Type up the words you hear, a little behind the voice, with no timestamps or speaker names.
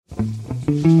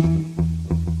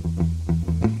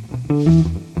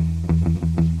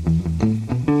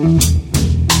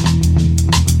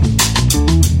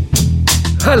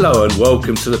Hello and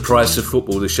welcome to The Price of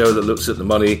Football, the show that looks at the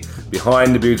money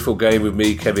behind the beautiful game with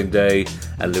me, Kevin Day,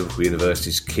 and Liverpool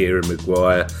University's Kieran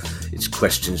Maguire. It's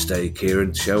Questions Day,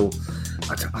 Kieran. I'll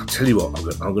tell you what,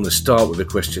 I'm going to start with a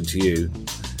question to you,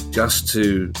 just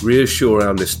to reassure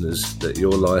our listeners that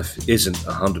your life isn't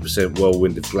 100%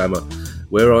 whirlwind of glamour.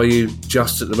 Where are you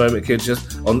just at the moment, Kieran?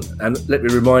 And let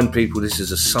me remind people, this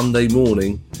is a Sunday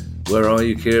morning. Where are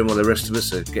you, Kieran, while the rest of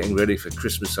us are getting ready for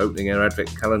Christmas, opening our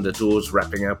advent calendar doors,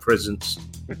 wrapping our presents?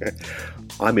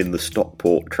 I'm in the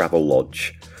Stockport Travel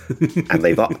Lodge, and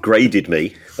they've upgraded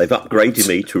me. They've upgraded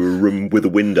me to a room with a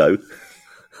window,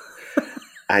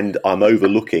 and I'm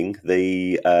overlooking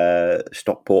the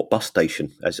Stockport bus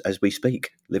station as we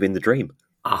speak, living the dream.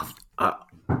 I've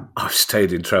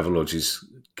stayed in travel lodges,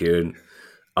 Kieran.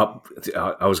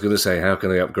 I was going to say, how can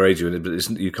they upgrade you? But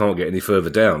you can't get any further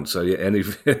down. So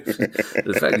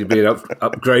the fact you're being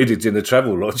upgraded in the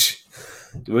travel lodge,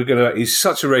 he's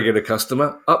such a regular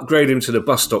customer. Upgrade him to the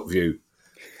bus stop view.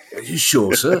 Are you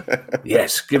sure, sir?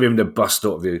 Yes, give him the bus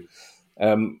stop view.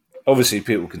 Obviously,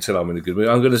 people can tell I'm in a good mood.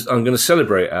 I'm going to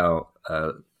celebrate our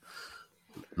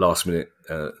last minute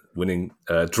winning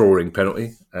drawing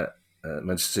penalty at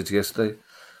Manchester City yesterday.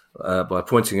 By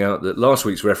pointing out that last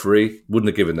week's referee wouldn't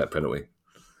have given that penalty.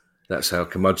 That's how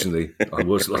curmudgeonly I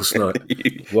was last night.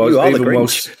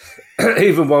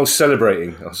 Even while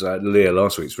celebrating, I was like, Leah,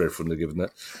 last week's referee wouldn't have given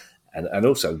that. And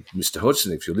also, Mr.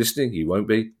 Hodgson, if you're listening, you won't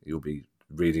be. You'll be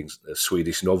reading a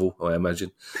Swedish novel, I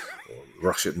imagine. Or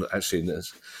Russian, actually,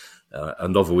 a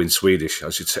novel in Swedish. I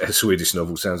should say a Swedish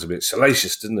novel sounds a bit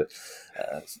salacious, doesn't it?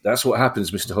 That's what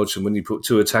happens, Mr. Hodgson, when you put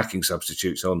two attacking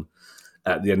substitutes on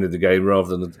at the end of the game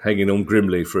rather than hanging on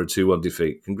grimly for a 2-1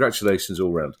 defeat. Congratulations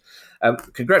all round.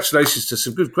 Congratulations to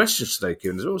some good questions today,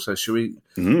 Kieran, as well. So should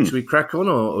we crack on,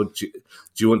 or do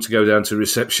you want to go down to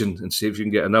reception and see if you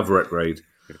can get another upgrade?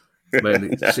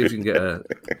 Maybe, see if you can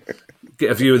get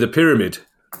a view of the pyramid.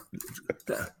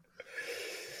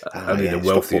 Only the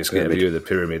wealthiest get a view of the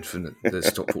pyramid from the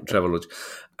Stockport Travel Lodge.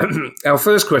 Our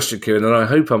first question, Kieran, and I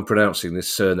hope I'm pronouncing this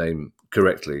surname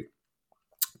correctly,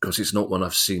 because it's not one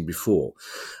I've seen before.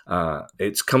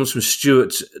 It comes from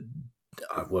Stuart,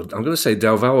 I'm going to say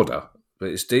Dalvalder, but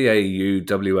it's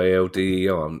Dauwalder,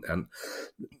 and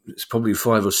it's probably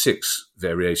 5 or 6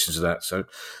 variations of that. So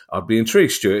I'd be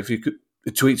intrigued, Stuart, if you could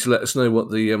tweet to let us know what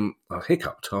the I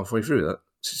hiccuped halfway through that.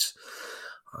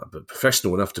 But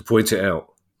professional enough to point it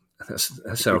out.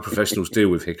 That's how professionals deal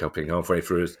with hiccuping halfway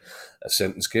through a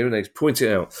sentence, Kieran. They point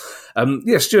it out.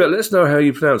 Stuart, let us know how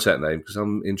you pronounce that name, because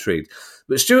I'm intrigued.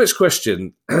 But Stuart's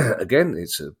question, again,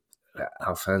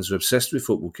 our fans are obsessed with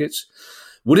football kits.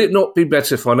 Would it not be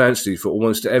better financially for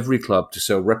almost every club to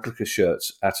sell replica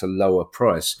shirts at a lower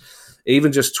price?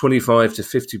 Even just 25 to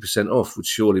 50% off would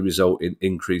surely result in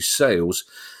increased sales,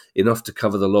 enough to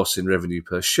cover the loss in revenue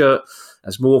per shirt,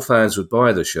 as more fans would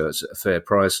buy the shirts at a fair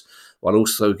price, while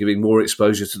also giving more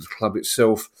exposure to the club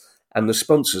itself and the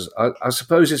sponsors. I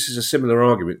suppose this is a similar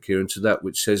argument, Kieran, to that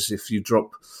which says if you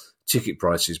drop ticket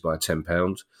prices by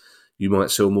 £10, you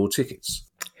might sell more tickets.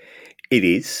 It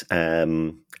is.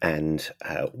 And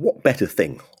what better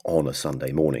thing on a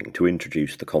Sunday morning to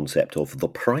introduce the concept of the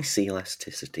price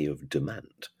elasticity of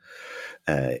demand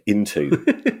into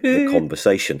the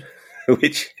conversation,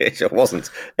 which I wasn't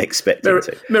expecting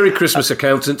to. Merry Christmas,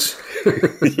 accountants.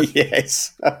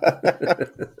 Yes.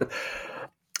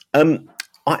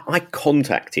 I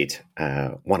contacted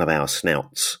one of our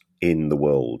snouts in the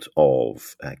world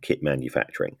of kit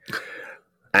manufacturing.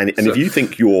 And if you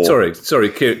think you're... Sorry,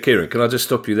 Kieran, can I just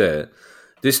stop you there?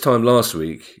 This time last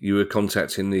week, you were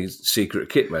contacting the secret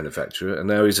kit manufacturer, and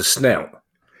now he's a snout.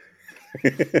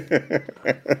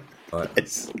 Right.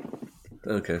 Yes.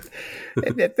 Okay.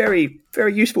 They're very,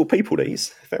 very useful people,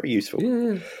 these. Very useful.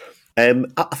 Yeah.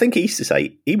 I think he used to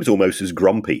say he was almost as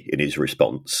grumpy in his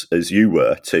response as you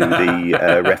were to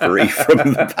the referee from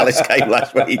the Palace game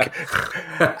last week.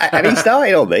 And he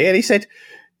started on me and he said,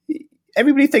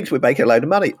 everybody thinks we're making a load of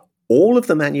money. All of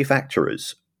the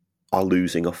manufacturers are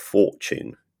losing a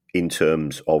fortune in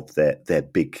terms of their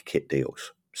big kit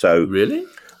deals. So really?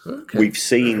 Okay. We've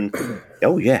seen,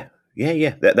 yeah.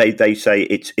 They say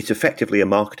it's effectively a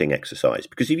marketing exercise,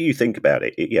 because if you think about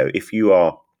it, if you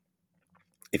are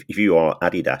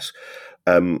Adidas,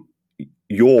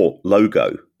 your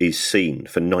logo is seen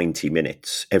for 90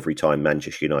 minutes every time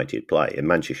Manchester United play, and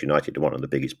Manchester United are one of the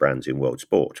biggest brands in world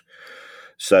sport.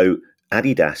 So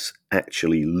Adidas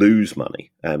actually lose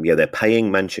money. They're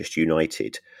paying Manchester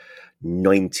United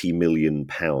 £90 million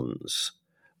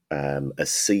a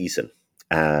season.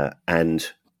 And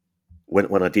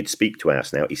when I did speak to our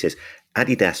snout, he says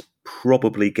Adidas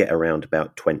probably get around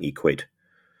about 20 quid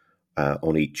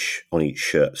on each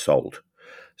shirt sold.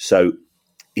 So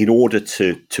in order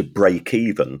to break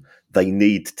even, they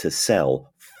need to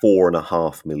sell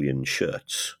 4.5 million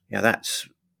shirts. Yeah, that's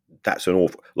an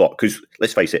awful lot. Because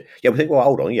let's face it, we think, well,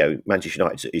 hold on, Manchester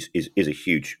United is a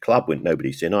huge club, when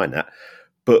nobody's denying that.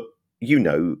 But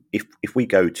if we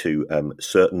go to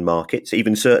certain markets,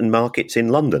 even certain markets in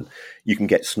London, you can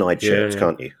get snide shirts,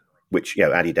 can't you? Which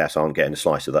Adidas aren't getting a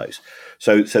slice of those.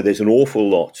 So there's an awful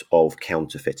lot of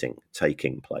counterfeiting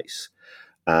taking place.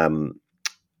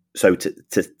 So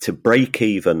to break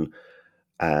even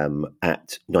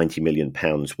at £90 million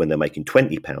when they're making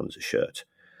 £20 a shirt,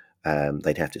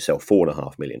 they'd have to sell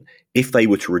 4.5 million. If they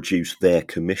were to reduce their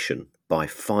commission by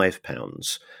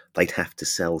 £5, they'd have to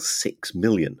sell 6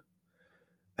 million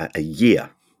a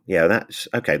year. That's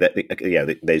okay.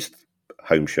 There's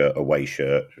home shirt, away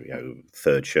shirt,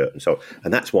 third shirt, and so on.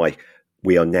 And that's why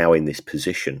we are now in this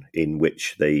position in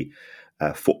which the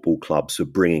football clubs are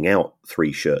bringing out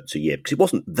 3 shirts a year, because it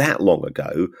wasn't that long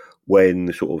ago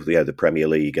when sort of the Premier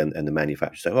League and the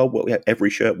manufacturers say,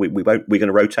 every shirt we're going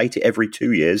to rotate it every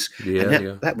 2 years,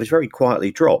 that was very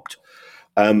quietly dropped,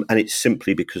 and it's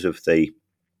simply because of the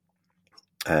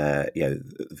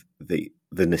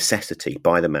necessity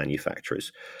by the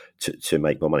manufacturers to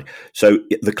make more money. So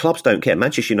the clubs don't care.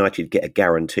 Manchester United get a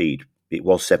guaranteed. It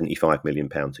was £75 million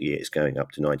a year. It's going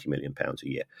up to £90 million a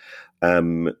year.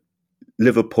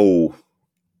 Liverpool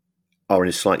are in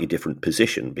a slightly different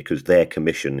position because their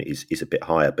commission is a bit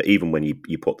higher. But even when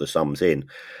you put the sums in,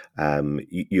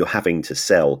 you're having to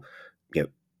sell,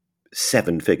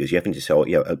 7 figures. You're having to sell,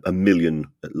 a million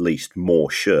at least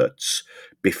more shirts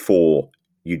before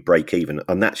you'd break even,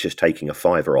 and that's just taking a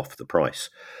fiver off the price.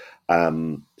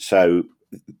 So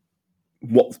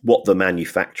what the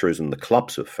manufacturers and the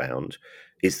clubs have found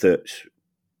is that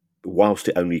whilst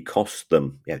it only costs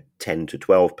them £10 to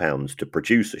 £12 to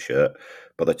produce a shirt,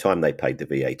 by the time they paid the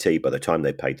VAT, by the time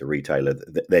they paid the retailer,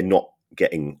 they're not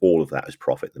getting all of that as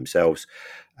profit themselves.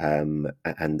 And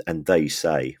they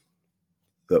say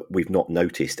that we've not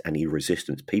noticed any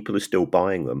resistance. People are still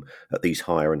buying them at these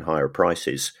higher and higher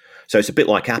prices. So it's a bit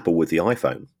like Apple with the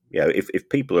iPhone. If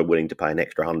people are willing to pay an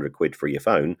extra 100 quid for your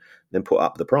phone, then put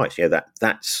up the price.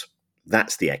 That's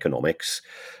the economics.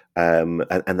 And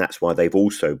that's why they've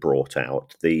also brought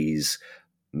out these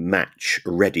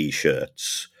match-ready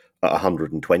shirts at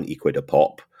 120 quid a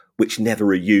pop, which never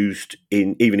are used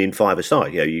even in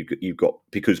five-a-side. You've got,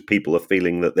 because people are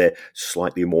feeling that they're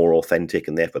slightly more authentic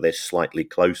and therefore they're slightly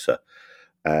closer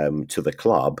to the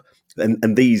club.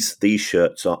 And these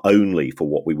shirts are only for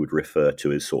what we would refer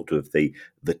to as sort of the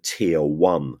tier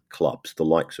 1 clubs, the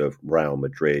likes of Real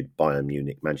Madrid, Bayern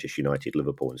Munich, Manchester United,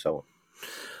 Liverpool, and so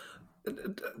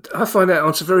on. I find that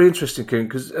answer very interesting, King,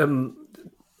 because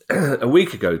a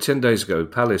week ago, 10 days ago,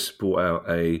 Palace brought out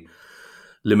a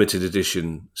limited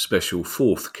edition special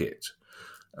 4th kit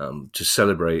to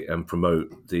celebrate and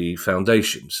promote the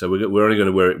foundation. So we're only going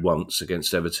to wear it once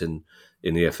against Everton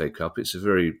in the FA Cup. It's a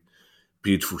very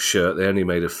beautiful shirt. They only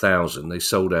made 1,000. They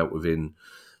sold out within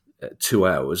 2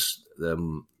 hours.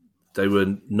 They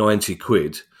were 90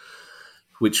 quid,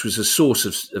 which was a source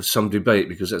of some debate,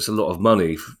 because that's a lot of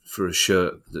money for a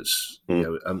shirt that's,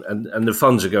 and the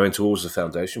funds are going towards the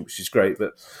foundation, which is great.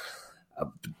 But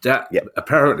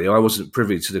apparently I wasn't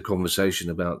privy to the conversation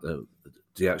about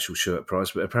the actual shirt price,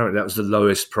 but apparently that was the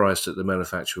lowest price that the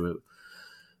manufacturer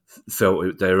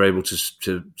felt they were able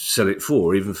to sell it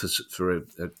for, even for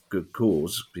a good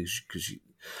cause, because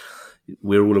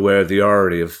we're all aware of the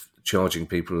irony of charging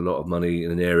people a lot of money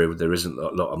in an area where there isn't a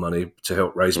lot of money to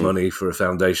help raise money for a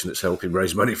foundation that's helping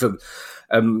raise money for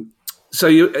them. So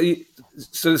you're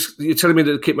telling me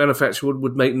that the kit manufacturer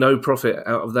would make no profit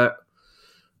out of that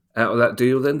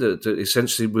deal then? That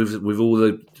essentially with all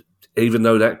the, even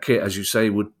though that kit, as you say,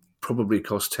 would probably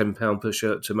cost £10 per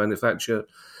shirt to manufacture,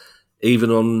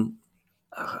 even on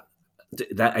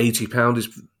that £80 is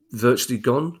virtually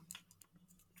gone?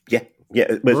 Yeah.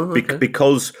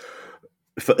 Because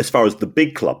as far as the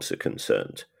big clubs are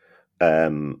concerned,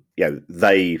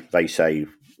 they say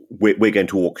we're going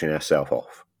to auction ourselves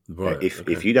off. Right,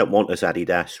 if you don't want us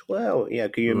Adidas, well,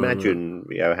 can you imagine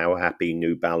how happy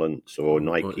New Balance or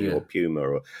Nike or Puma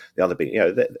or the other big,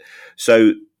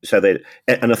 so they,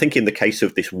 and I think in the case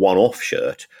of this one-off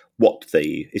shirt,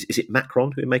 is it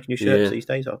Macron who are making your shirts these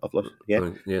days? I've lost.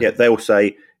 They'll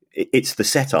say it's the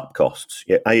setup costs.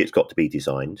 It's got to be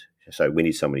designed, so we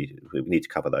need to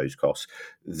cover those costs.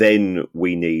 Then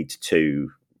we need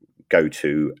to go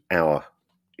to our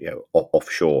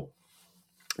offshore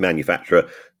manufacturer,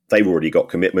 they've already got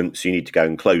commitments. You need to go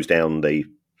and close down the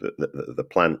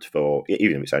plant for,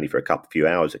 even if it's only for a few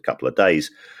hours, a couple of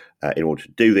days, in order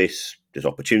to do this. There's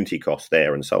opportunity costs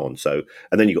there and so on. So,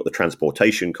 and then you've got the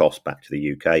transportation costs back to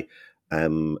the UK.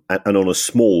 And on a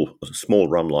small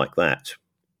run like that,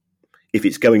 if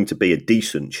it's going to be a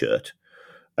decent shirt,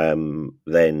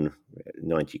 then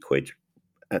 90 quid,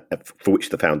 for which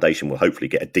the foundation will hopefully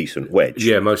get a decent wedge.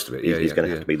 Yeah, most of it. Is going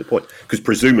to have to be the point. Because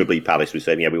presumably Palace was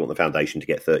saying, we want the foundation to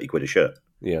get 30 quid a shirt.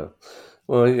 Yeah.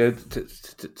 Well,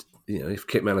 if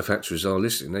kit manufacturers are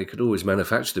listening, they could always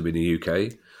manufacture them in the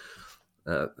UK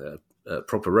at a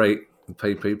proper rate and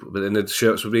pay people, but then the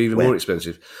shirts would be even more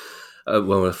expensive.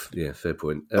 Fair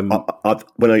point.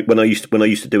 When I used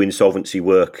to do insolvency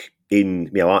work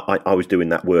I was doing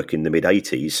that work in the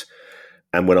mid-80s,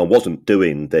 and when I wasn't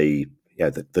doing the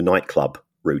nightclub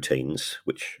routines,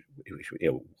 which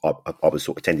I was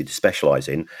sort of tended to specialise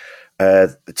in,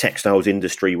 the textiles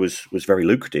industry was very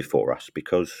lucrative for us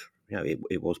because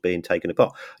it was being taken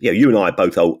apart. You and I are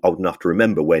both old enough to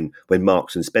remember when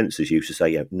Marks and Spencers used to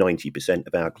say 90%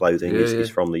 of our clothing is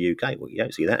from the UK. Well, you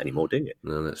don't see that anymore, do you?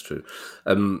 No, that's true.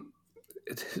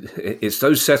 It's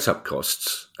those setup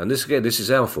costs, and this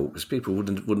is our fault because people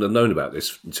wouldn't have known about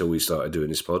this until we started doing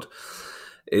this pod.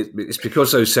 It's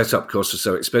because those setup costs are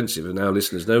so expensive, and our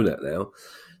listeners know that now,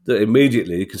 that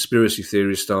immediately conspiracy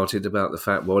theories started about the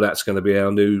fact, well, that's going to be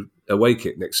our new away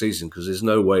kit next season, because there's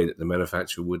no way that the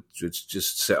manufacturer would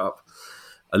just set up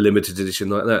a limited edition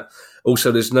like that.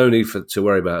 Also, there's no need to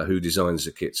worry about who designs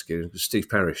the kits, because Steve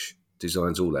Parish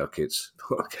designs all our kits,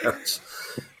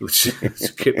 which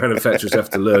kit manufacturers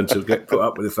have to learn to get put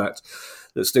up with the fact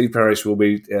that Steve Parish will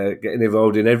be getting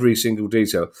involved in every single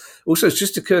detail. Also, it's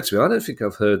just occurred to me, I don't think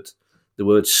I've heard the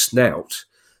word snout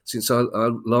since I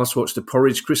last watched the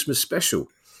Porridge Christmas special.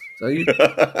 So are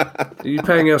you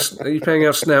paying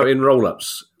our snout in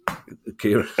roll-ups,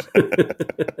 Kieran?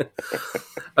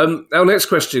 Our next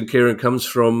question, Kieran, comes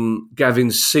from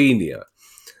Gavin Senior,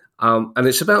 and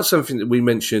it's about something that we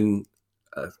mention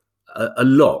a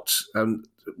lot, and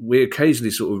we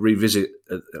occasionally sort of revisit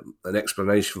an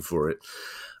explanation for it,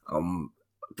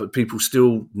 but people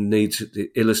still need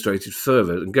it illustrated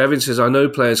further. And Gavin says, I know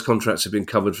players' contracts have been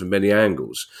covered from many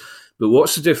angles, but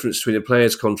what's the difference between a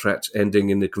player's contract ending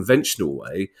in the conventional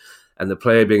way and the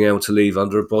player being able to leave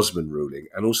under a Bosman ruling?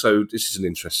 And also, this is an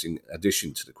interesting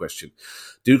addition to the question,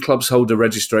 do clubs hold a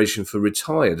registration for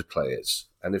retired players?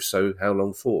 And if so, how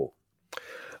long for?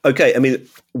 Okay, I mean,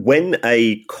 when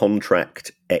a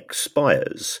contract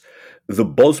expires, the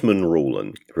Bosman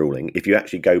ruling, if you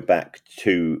actually go back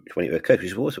to when it occurred,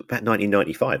 which was about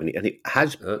 1995, and it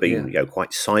has been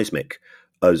quite seismic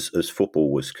as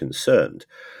football was concerned.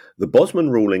 The Bosman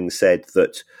ruling said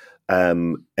that,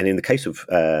 and in the case of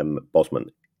Bosman,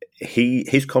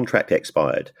 his contract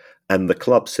expired, and the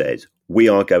club said, we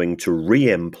are going to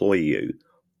re-employ you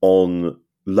on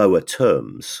lower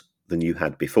terms than you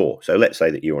had before. So let's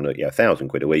say that you're on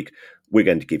 £1,000 a week. We're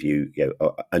going to give you,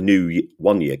 a new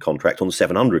 1 year contract on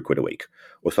 £700 a week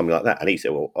or something like that. And he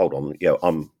said, well, hold on,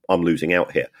 I'm losing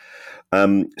out here.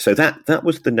 So that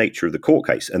was the nature of the court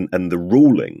case. And the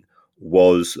ruling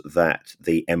was that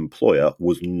the employer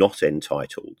was not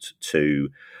entitled to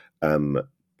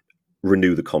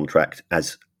renew the contract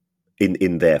as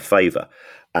in their favour.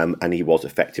 And he was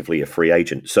effectively a free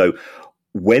agent. So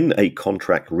when a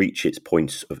contract reaches its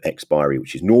point of expiry,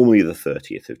 which is normally the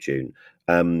 30th of June,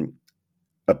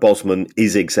 a Bosman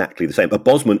is exactly the same. A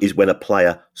Bosman is when a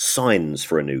player signs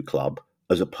for a new club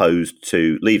as opposed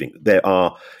to leaving. There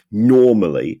are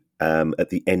normally, at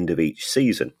the end of each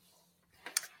season,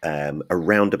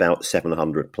 around about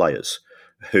 700 players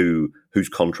whose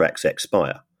contracts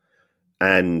expire.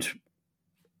 And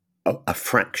a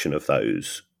fraction of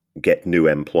those get new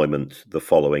employment the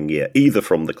following year, either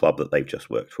from the club that they've just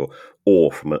worked for or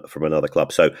from another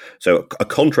club. So a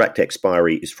contract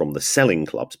expiry is from the selling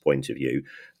club's point of view.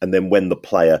 And then when the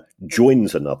player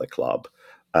joins another club,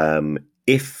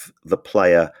 if the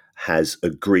player has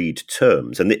agreed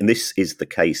terms, and this is the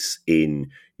case in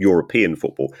European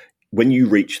football, when you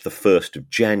reach the 1st of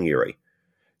January,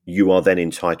 you are then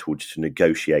entitled to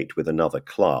negotiate with another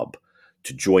club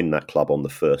to join that club on the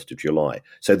 1st of July.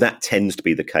 So that tends to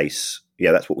be the case.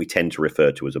 Yeah, that's what we tend to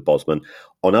refer to as a Bosman.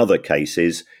 On other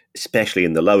cases, especially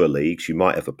in the lower leagues, you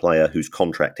might have a player whose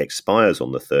contract expires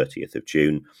on the 30th of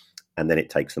June, and then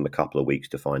it takes them a couple of weeks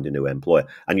to find a new employer.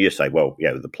 And you say, well,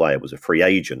 the player was a free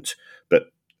agent, but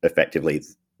effectively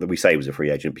we say he was a free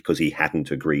agent because he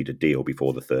hadn't agreed a deal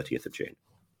before the 30th of June.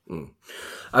 Mm.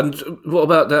 And what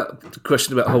about that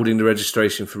question about holding the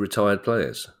registration for retired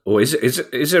players? Or is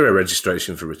there a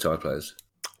registration for retired players?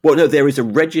 Well, no, there is a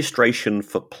registration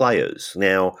for players.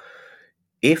 Now,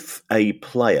 if a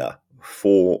player,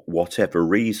 for whatever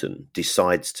reason,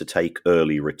 decides to take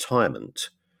early retirement,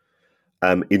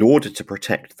 in order to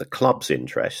protect the club's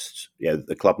interests,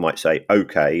 the club might say,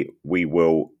 okay, we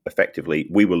will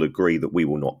agree that we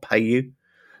will not pay you,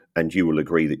 and you will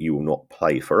agree that you will not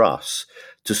play for us,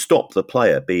 to stop the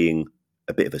player being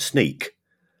a bit of a sneak,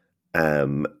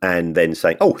 and then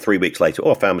saying, 3 weeks later,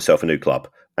 I found myself a new club,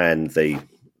 and the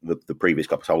previous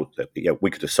club told,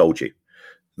 we could have sold you.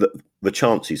 The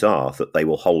chances are that they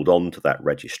will hold on to that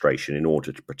registration in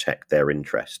order to protect their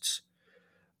interests.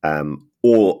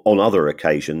 Or on other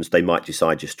occasions, they might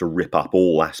decide just to rip up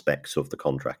all aspects of the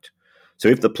contract. So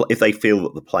if they feel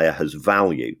that the player has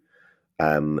value,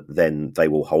 then they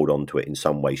will hold on to it in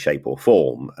some way, shape, or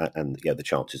form, and the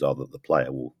chances are that the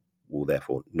player will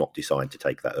therefore not decide to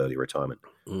take that early retirement.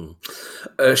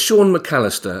 Sean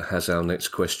McAllister has our next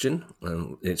question.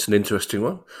 It's an interesting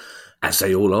one, as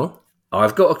they all are.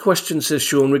 I've got a question, says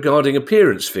Sean, regarding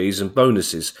appearance fees and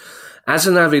bonuses. As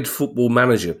an avid Football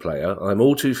Manager player, I'm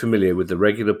all too familiar with the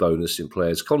regular bonus in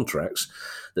players' contracts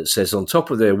that says on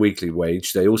top of their weekly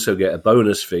wage, they also get a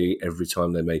bonus fee every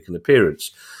time they make an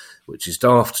appearance, which is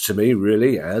daft to me,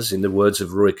 really, as, in the words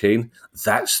of Roy Keane,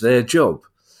 that's their job.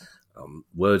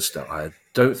 Words that I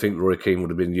don't think Roy Keane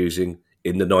would have been using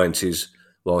in the 90s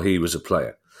while he was a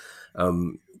player.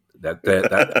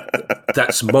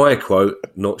 That's my quote,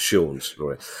 not Sean's.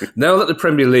 Roy. Now that the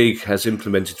Premier League has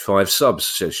implemented 5 subs,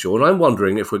 says Sean, I'm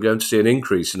wondering if we're going to see an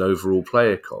increase in overall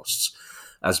player costs,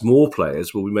 as more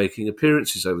players will be making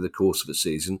appearances over the course of the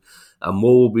season and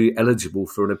more will be eligible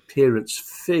for an appearance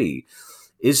fee.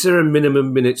 Is there a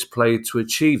minimum minutes played to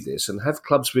achieve this? And have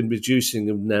clubs been reducing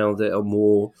them now there are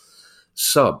more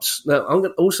subs? Now, I'm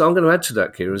going to add to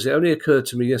that, Kieran, as it only occurred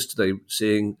to me yesterday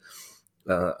seeing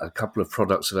a couple of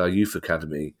products of our youth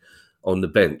academy on the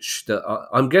bench, that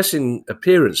I'm guessing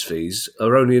appearance fees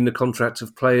are only in the contract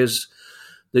of players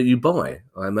that you buy.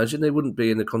 I imagine they wouldn't be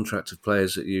in the contract of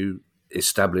players that you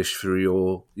establish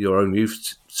through your own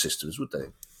youth systems, would they?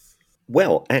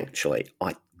 Well, actually,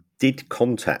 I did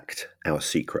contact our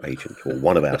secret agent, or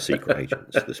one of our secret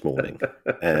agents, this morning.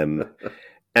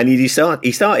 And he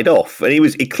started off, and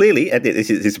he clearly, and this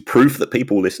is proof that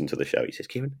people listen to the show. He says,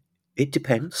 Kieran, it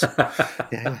depends.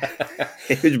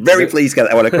 He was very pleased to get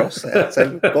that one across.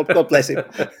 So God bless him.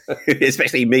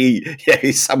 Especially me,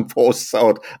 he's some poor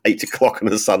sod, 8 o'clock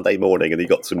on a Sunday morning, and he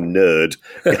got some nerd.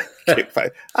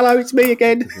 Hello, it's me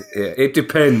again. Yeah, it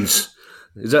depends.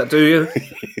 Does that do you?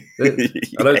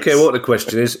 Yes. I don't care what the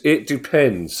question is. It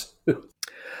depends.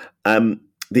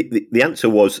 The answer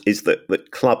is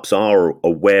that clubs are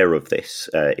aware of this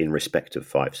in respect of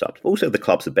 5 subs. Also, the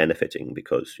clubs are benefiting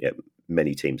because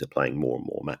many teams are playing more and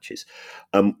more matches.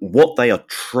 What they are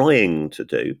trying to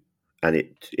do, and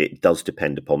it does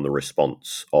depend upon the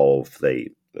response of the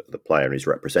player and his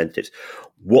representatives,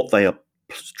 what they are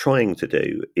trying to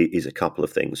do is a couple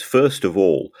of things. First of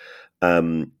all,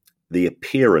 the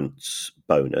appearance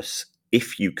bonus,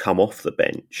 if you come off the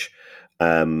bench,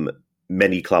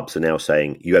 many clubs are now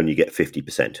saying you only get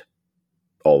 50%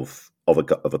 of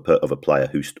a player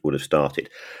who would have started.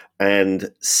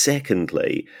 And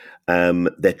secondly,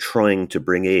 they're trying to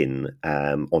bring in,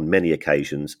 on many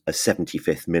occasions, a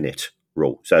 75th minute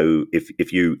rule. So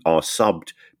if you are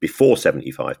subbed before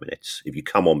 75 minutes, if you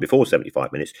come on before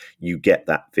 75 minutes, you get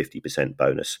that 50%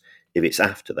 bonus. If it's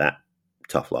after that,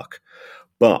 tough luck.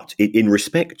 But in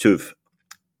respect of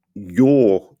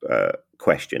your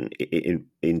question,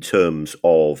 in terms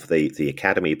of the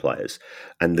academy players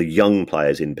and the young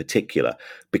players in particular,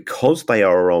 because they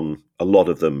are on, a lot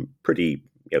of them, pretty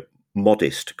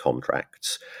modest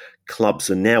contracts,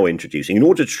 clubs are now introducing, in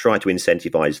order to try to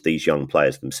incentivize these young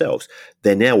players themselves,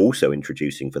 they're now also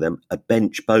introducing for them a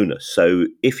bench bonus. So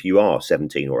if you are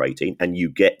 17 or 18 and you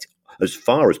get as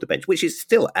far as the bench, which is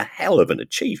still a hell of an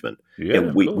achievement.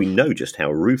 We know just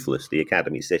how ruthless the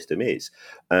academy system is.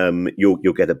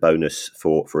 You'll get a bonus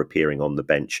for appearing on the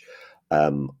bench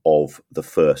of the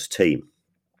first team.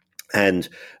 And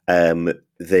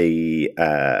the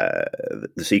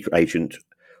secret agent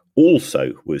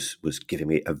also was giving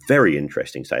me a very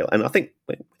interesting sale, and I think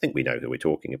we know who we're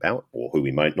talking about, or who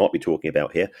we might not be talking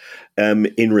about here,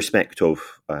 in respect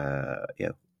of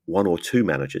 1 or 2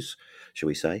 managers, shall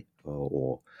we say,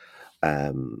 or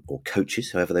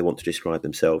coaches, however they want to describe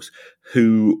themselves,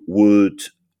 who would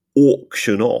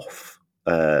auction off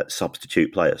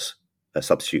substitute players,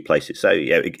 substitute places. So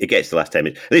it gets to the last 10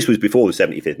 minutes. This was before the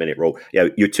 75th minute rule.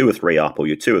 You're 2 or 3 up, or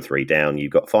you're 2 or 3 down.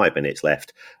 You've got 5 minutes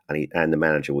left, and the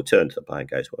manager will turn to the player and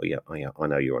goes, "Well, I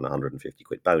know you're on 150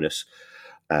 quid bonus.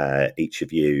 each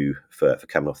of you for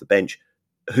coming off the bench.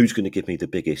 Who's going to give me the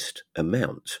biggest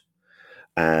amount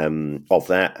of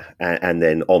that? And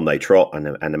then on they trot, and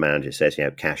the manager says,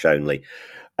 cash only.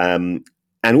 And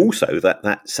also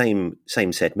that same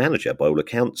said manager, by all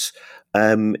accounts,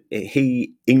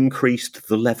 he increased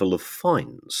the level of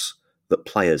fines that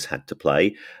players had to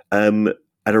pay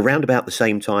at around about the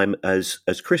same time as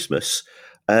Christmas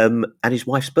and his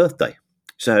wife's birthday.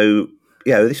 So,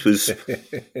 this was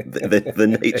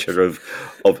the nature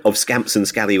of scamps and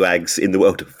scallywags in the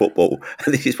world of football.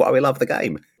 And this is why we love the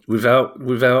game.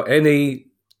 Without any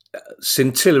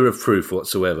scintilla of proof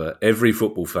whatsoever, every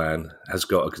football fan has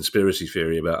got a conspiracy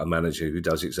theory about a manager who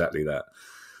does exactly that.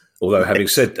 Although, having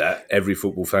said that, every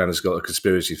football fan has got a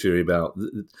conspiracy theory about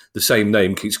the same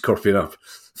name keeps cropping up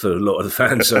for a lot of the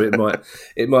fans, so it might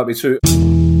be true.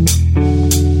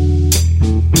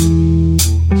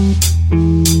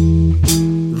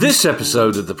 This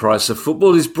episode of The Price of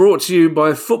Football is brought to you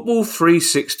by Football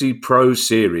 360 Pro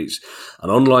Series, an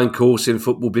online course in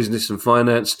football business and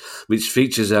finance which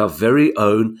features our very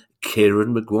own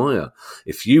Kieran Maguire.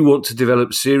 If you want to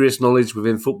develop serious knowledge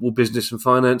within football business and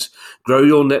finance, grow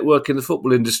your network in the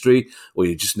football industry, or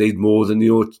you just need more than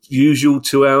your usual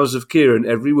 2 hours of Kieran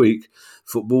every week,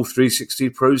 Football 360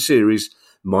 Pro Series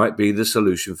might be the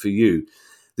solution for you.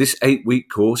 This 8-week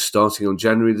course, starting on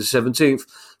January the 17th,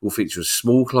 will feature a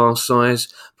small class size,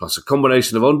 plus a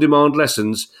combination of on-demand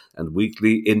lessons and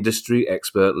weekly industry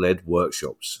expert-led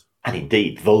workshops. And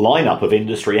indeed, the lineup of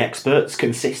industry experts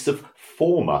consists of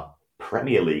former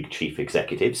Premier League chief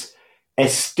executives,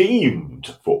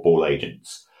 esteemed football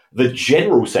agents, the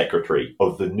General Secretary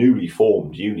of the newly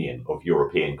formed Union of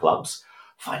European Clubs,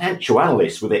 financial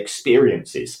analysts with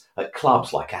experiences at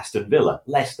clubs like Aston Villa,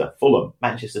 Leicester, Fulham,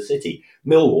 Manchester City,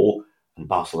 Millwall and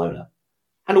Barcelona.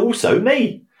 And also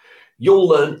me. You'll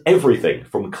learn everything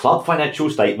from club financial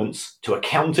statements to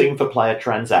accounting for player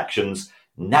transactions,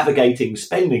 navigating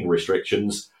spending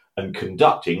restrictions and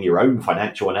conducting your own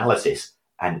financial analysis.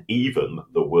 And even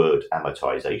the word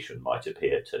amortization might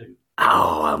appear too.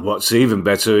 Oh, and what's even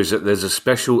better is that there's a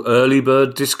special early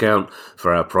bird discount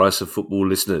for our Price of Football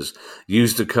listeners.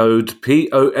 Use the code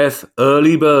POF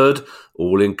Early Bird,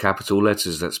 all in capital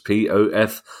letters. That's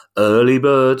POF Early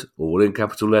Bird, all in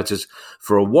capital letters,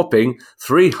 for a whopping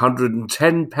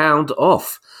 £310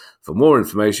 off. For more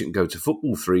information, go to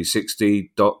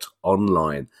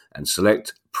football360.online and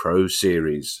select Pro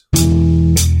Series.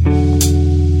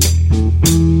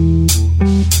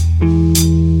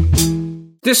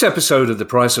 This episode of The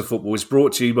Price of Football is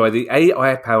brought to you by the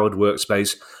AI-powered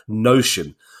workspace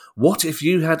Notion. What if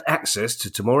you had access to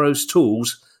tomorrow's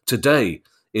tools today?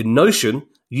 In Notion,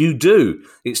 you do.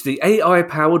 It's the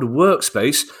AI-powered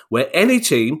workspace where any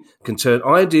team can turn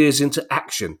ideas into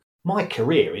action. My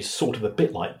career is sort of a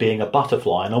bit like being a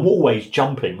butterfly, and I'm always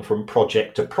jumping from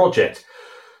project to project.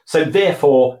 So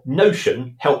therefore,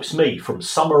 Notion helps me from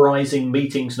summarising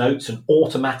meetings notes and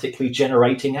automatically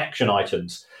generating action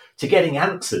items to getting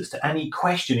answers to any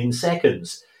question in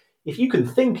seconds. If you can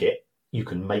think it, you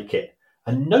can make it.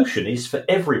 And Notion is for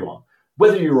everyone,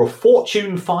 whether you're a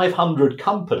Fortune 500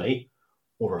 company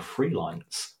or a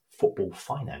freelance football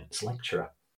finance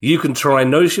lecturer. You can try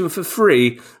Notion for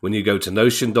free when you go to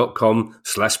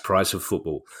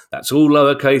notion.com/priceoffootball. That's all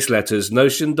lowercase letters,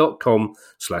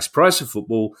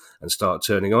 notion.com/priceoffootball, and start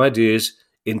turning ideas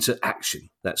into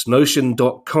action. That's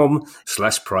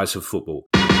notion.com/priceoffootball.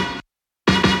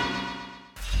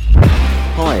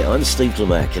 Hi, I'm Steve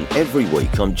Lemack, and every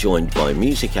week I'm joined by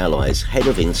Music Ally's Head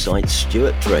of Insights,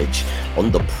 Stuart Dredge,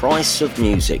 on The Price of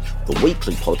Music, the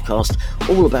weekly podcast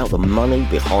all about the money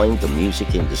behind the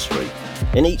music industry.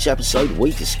 In each episode,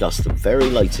 we discuss the very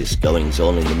latest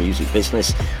goings-on in the music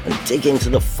business and dig into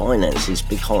the finances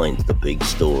behind the big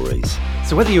stories.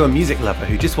 So whether you're a music lover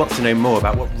who just wants to know more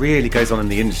about what really goes on in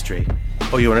the industry,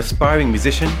 or you're an aspiring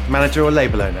musician, manager or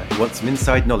label owner who wants some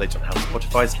inside knowledge on how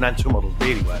Spotify's financial model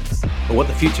really works, or what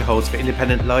the future holds for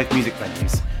independent live music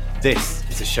venues, this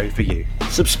is a show for you.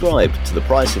 Subscribe to The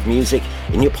Price of Music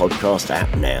in your podcast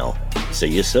app now. See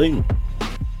you soon.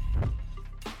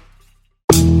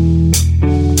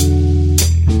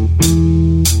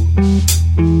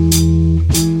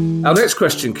 Our next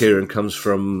question, Kieran, comes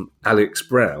from Alex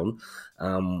Brown,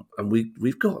 and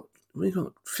we've got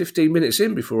 15 minutes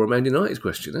in before a Man United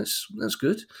question. That's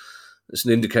good. It's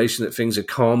an indication that things are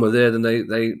calmer there than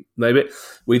they maybe.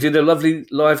 We did a lovely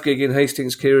live gig in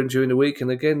Hastings, Kieran, during the week,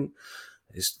 and again,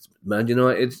 it's Man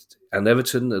United and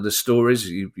Everton are the stories.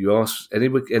 You ask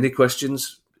any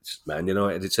questions, it's Man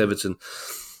United, it's Everton.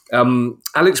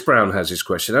 Alex Brown has his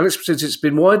question. Alex says, it's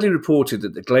been widely reported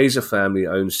that the Glazer family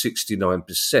owns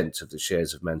 69% of the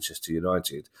shares of Manchester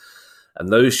United, and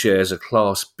those shares are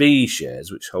Class B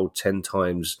shares, which hold 10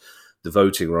 times the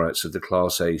voting rights of the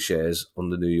Class A shares on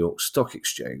the New York Stock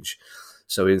Exchange.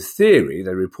 So in theory,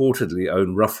 they reportedly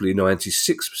own roughly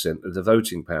 96% of the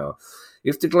voting power.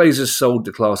 If the Glazers sold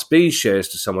the Class B shares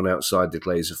to someone outside the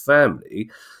Glazer family,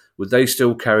 would they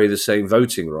still carry the same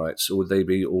voting rights, or would they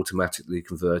be automatically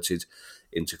converted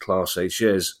into Class A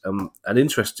shares? And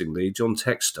interestingly, John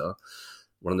Textor,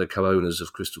 one of the co-owners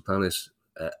of Crystal Palace,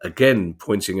 again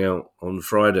pointing out on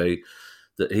Friday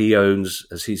that he owns,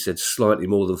 as he said, slightly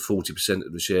more than 40%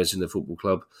 of the shares in the football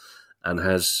club and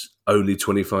has only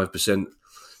 25%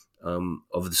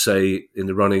 of the say in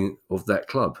the running of that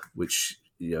club, which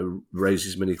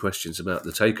raises many questions about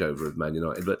the takeover of Man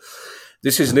United. But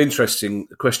this is an interesting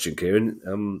question,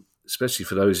 Kieran, especially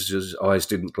for those whose eyes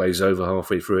didn't glaze over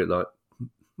halfway through it like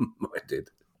mine did.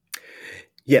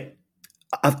 Yeah,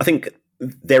 I think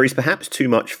there is perhaps too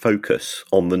much focus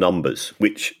on the numbers,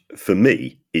 which for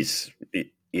me is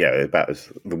about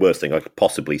the worst thing I could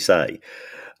possibly say,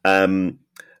 and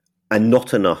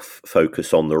not enough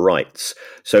focus on the rights.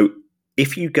 So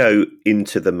if you go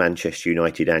into the Manchester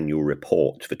United annual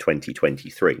report for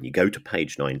 2023, and you go to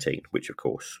page 19, which of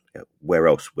course, where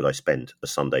else would I spend a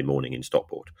Sunday morning in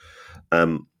Stockport?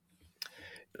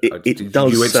 It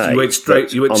does say you went straight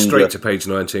to page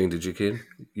 19, did you, Kieran?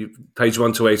 Page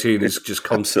 1 to 18 is just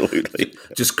absolutely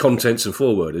just contents and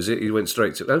forward, is it? You went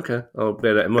straight to okay. I'll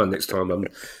bear that in mind next time I'm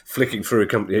flicking through a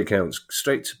company accounts.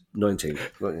 Straight to 19.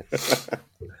 Right.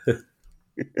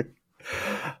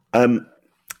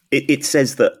 It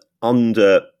says that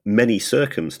under many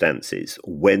circumstances,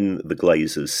 when the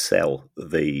Glazers sell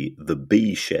the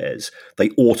B shares, they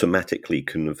automatically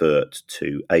convert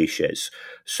to A shares.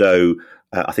 So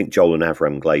I think Joel and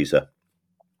Avram Glazer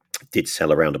did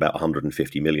sell around about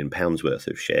 £150 million worth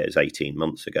of shares 18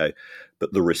 months ago,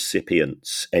 but the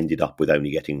recipients ended up with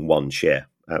only getting one share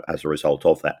as a result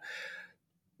of that.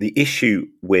 The issue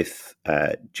with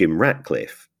Jim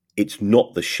Ratcliffe, it's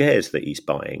not the shares that he's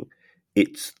buying,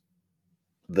 it's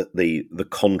the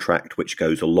contract which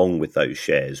goes along with those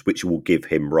shares, which will give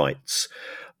him rights.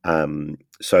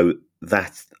 So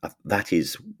that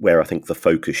is where I think the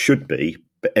focus should be,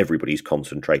 but everybody's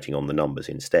concentrating on the numbers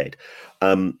instead.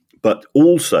 But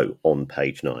also on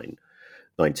page 19,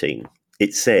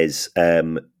 it says,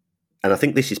 and I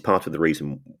think this is part of the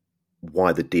reason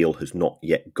why the deal has not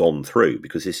yet gone through,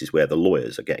 because this is where the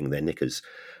lawyers are getting their knickers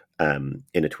in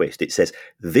a twist. It says,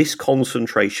 this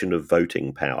concentration of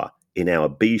voting power in our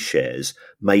B shares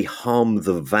may harm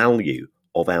the value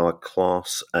of our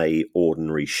Class A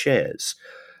ordinary shares.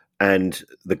 And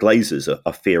the Glazers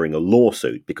are fearing a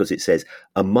lawsuit because it says,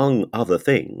 among other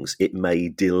things, it may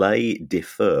delay,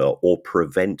 defer, or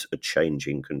prevent a change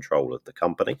in control of the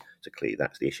company. So clearly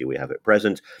that's the issue we have at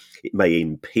present. It may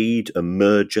impede a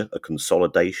merger, a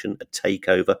consolidation, a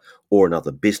takeover, or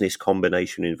another business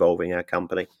combination involving our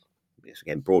company. This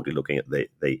again, broadly looking at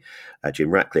the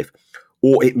Jim Ratcliffe.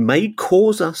 Or it may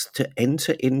cause us to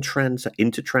enter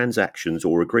into transactions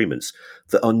or agreements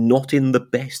that are not in the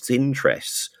best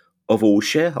interests of all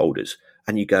shareholders.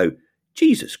 And you go,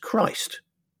 Jesus Christ,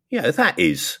 that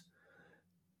is,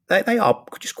 they are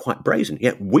just quite brazen.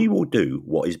 Yet we will do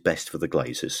what is best for the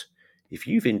Glazers. If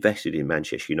you've invested in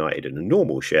Manchester United and a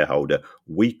normal shareholder,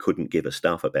 we couldn't give a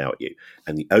stuff about you.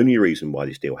 And the only reason why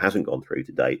this deal hasn't gone through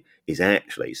to date is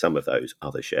actually some of those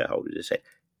other shareholders have said,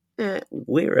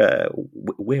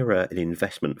 we're an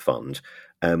investment fund,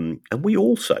 and we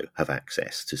also have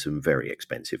access to some very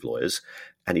expensive lawyers.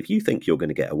 And if you think you're going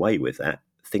to get away with that,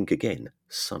 think again,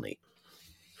 Sonny.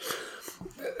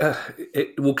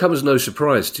 It will come as no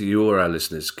surprise to you or our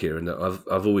listeners, Kieran, that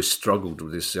I've always struggled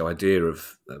with this idea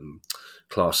of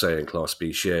Class A and Class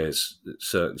B shares. That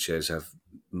certain shares have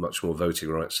much more voting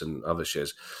rights than other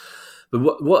shares.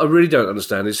 But what I really don't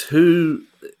understand is who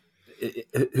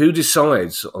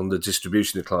decides on the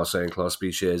distribution of Class A and Class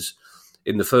B shares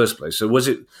in the first place? So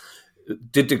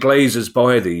did the Glazers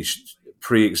buy these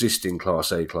pre-existing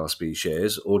Class A, Class B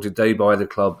shares, or did they buy the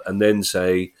club and then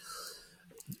say,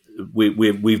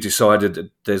 we've decided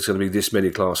that there's going to be this many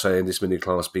Class A and this many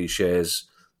Class B shares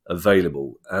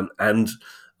available? And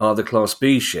are the Class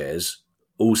B shares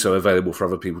also available for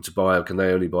other people to buy, or can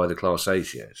they only buy the Class A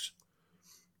shares?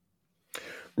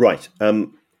 Right.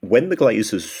 When the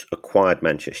Glazers acquired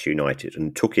Manchester United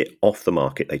and took it off the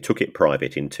market, they took it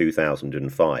private in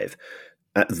 2005.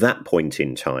 At that point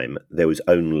in time, there was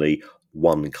only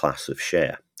one class of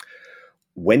share.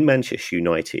 When Manchester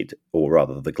United, or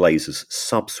rather the Glazers,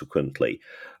 subsequently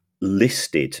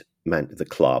listed the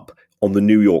club, on the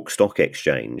New York Stock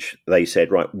Exchange, they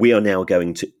said, right, we are now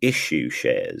going to issue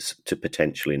shares to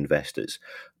potential investors.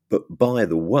 But by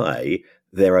the way,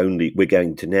 we're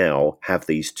going to now have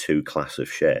these two class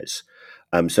of shares.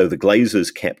 So the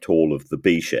Glazers kept all of the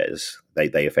B shares.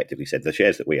 They effectively said the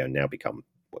shares that we own now become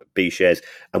B shares,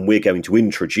 and we're going to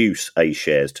introduce A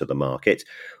shares to the market.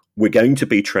 We're going to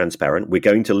be transparent. We're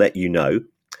going to let you know.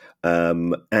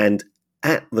 And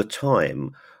at the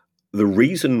time, the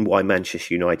reason why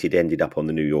Manchester United ended up on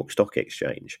the New York Stock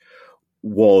Exchange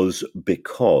was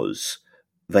because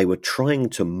they were trying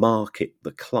to market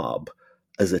the club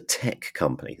as a tech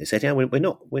company. They said, "Yeah, we're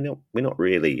not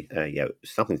really,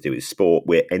 it's nothing to do with sport.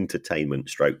 We're entertainment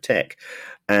stroke tech."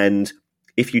 And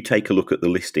if you take a look at the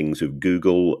listings of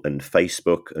Google and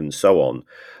Facebook and so on,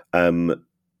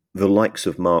 the likes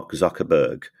of Mark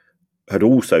Zuckerberg had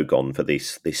also gone for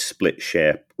this split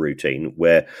share routine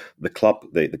where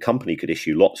the company could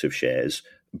issue lots of shares,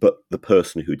 but the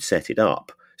person who'd set it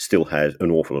up still had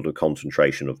an awful lot of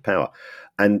concentration of power.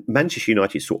 And Manchester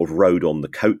United sort of rode on the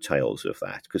coattails of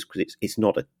that because it's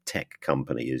not a tech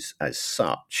company as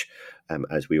such,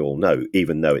 as we all know,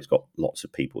 even though it's got lots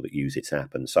of people that use its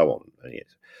app and so on.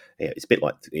 It's a bit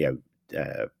like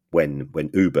when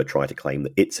Uber try to claim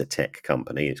that it's a tech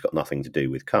company, it's got nothing to do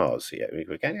with cars.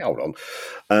 Hold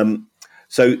on.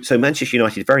 So Manchester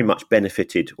United very much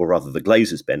benefited, or rather the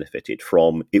Glazers benefited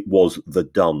from, it was the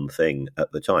done thing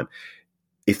at the time.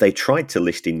 If they tried to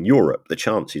list in Europe, the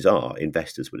chances are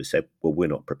investors would have said, well, we're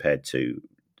not prepared to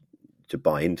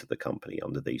buy into the company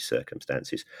under these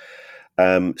circumstances.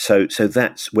 So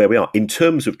that's where we are. In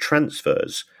terms of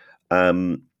transfers,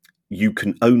 you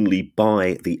can only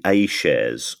buy the A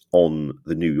shares on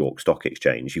the New York Stock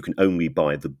Exchange. You can only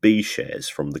buy the B shares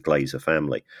from the Glazer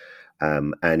family.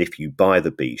 And if you buy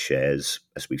the B shares,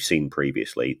 as we've seen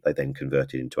previously, they then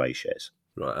convert it into A shares.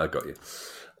 Right, I got you.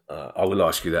 I will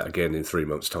ask you that again in 3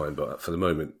 months' time, but for the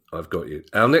moment, I've got you.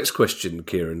 Our next question,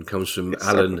 Kieran, comes from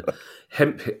Alan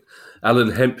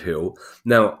Hemphill.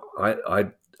 Now,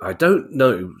 I don't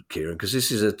know, Kieran, because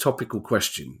this is a topical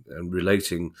question and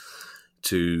relating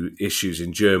to issues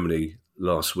in Germany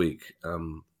last week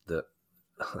that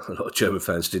a lot of German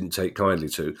fans didn't take kindly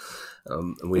to.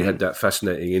 And we had that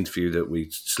fascinating interview that we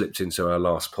slipped into our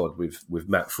last pod with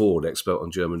Matt Ford, expert on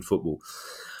German football.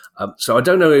 So I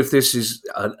don't know if this is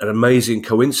an amazing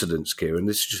coincidence, Kieran.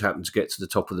 This just happened to get to the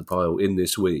top of the pile in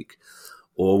this week,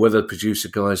 or whether the producer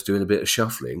guy's doing a bit of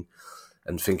shuffling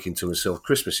and thinking to himself,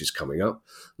 Christmas is coming up,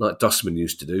 like Dustman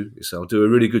used to do. So I'll do a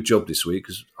really good job this week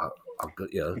because I've got,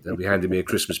 they'll be handing me a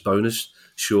Christmas bonus,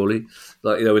 surely.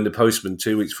 Like, in the postman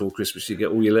 2 weeks before Christmas, you get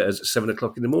all your letters at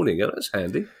 7:00 in the morning. Oh, that's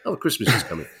handy. Oh, Christmas is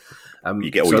coming. You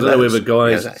get all your letters. I don't know whether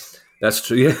guys... That's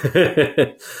true,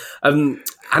 yeah.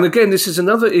 And again, this is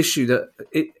another issue that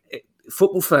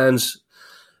football fans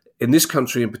in this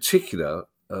country in particular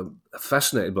are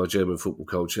fascinated by German football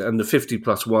culture and the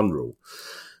 50+1 rule.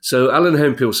 So Alan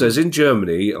Hemphill says, in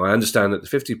Germany, I understand that the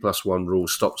 50+1 rule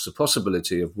stops the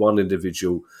possibility of one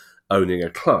individual owning a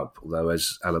club, although,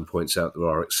 as Alan points out, there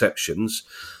are exceptions.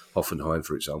 Hoffenheim,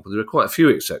 for example, there are quite a few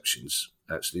exceptions,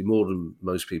 actually, more than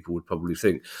most people would probably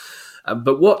think.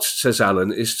 But what, says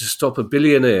Alan, is to stop a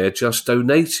billionaire just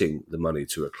donating the money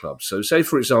to a club. So say,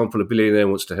 for example, a billionaire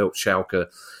wants to help Schalke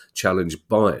challenge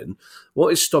Bayern.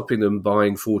 What is stopping them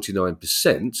buying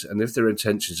 49%? And if their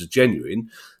intentions are genuine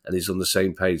and he's on the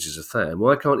same page as a fan,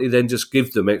 why can't he then just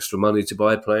give them extra money to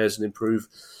buy players and improve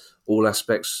all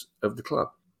aspects of the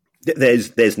club?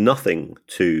 There's nothing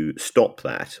to stop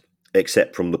that,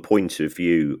 except from the point of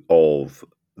view of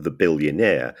the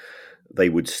billionaire. They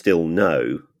would still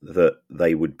know that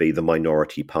they would be the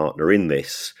minority partner in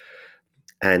this.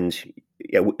 And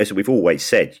as we've always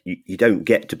said, you don't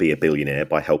get to be a billionaire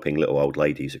by helping little old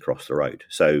ladies across the road.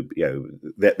 So,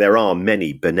 there are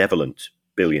many benevolent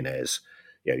billionaires.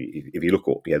 If you look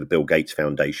at the Bill Gates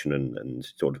Foundation and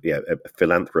sort of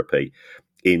philanthropy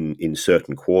in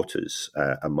certain quarters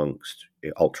amongst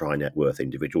ultra high net worth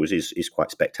individuals is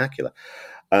quite spectacular.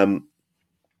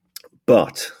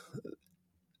 But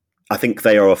I think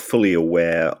they are fully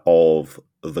aware of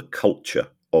the culture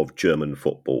of German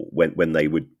football when they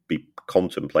would be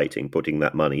contemplating putting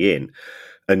that money in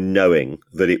and knowing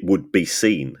that it would be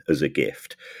seen as a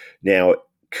gift. Now,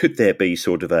 could there be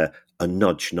sort of a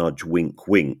nudge, nudge, wink,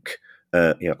 wink?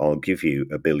 I'll give you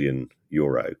 €1 billion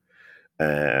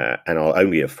and I'll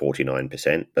only have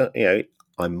 49%, but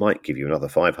I might give you another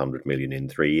 500 million in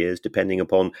 3 years, depending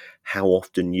upon how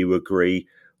often you agree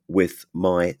with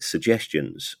my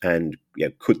suggestions. And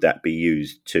could that be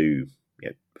used to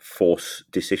force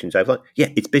decisions over? Yeah,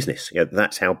 it's business.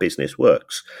 That's how business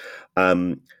works.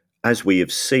 as we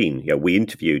have seen, we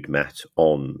interviewed Matt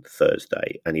on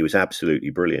Thursday, and he was absolutely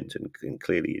brilliant, and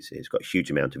clearly he's got a huge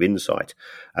amount of insight.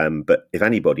 But if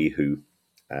anybody who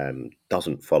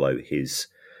doesn't follow his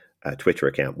Twitter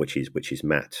account, which is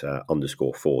Matt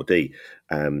 _4D,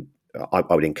 I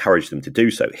would encourage them to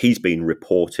do so. He's been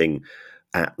reporting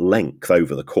at length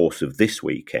over the course of this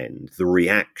weekend the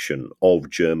reaction of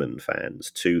German fans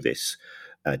to this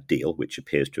deal, which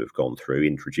appears to have gone through,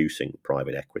 introducing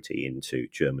private equity into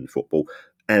German football.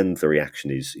 And the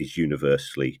reaction is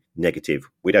universally negative.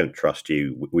 We don't trust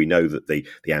you. We know that the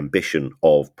ambition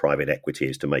of private equity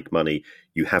is to make money.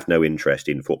 You have no interest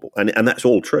in football. And that's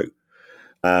all true.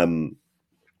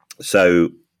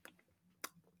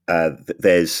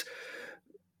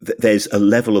 There's a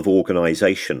level of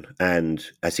organisation and,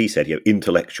 as he said,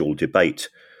 intellectual debate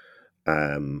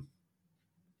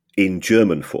in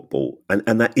German football,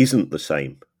 and that isn't the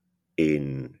same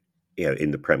in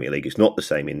the Premier League. It's not the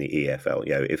same in the EFL.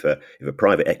 If a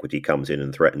private equity comes in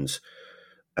and threatens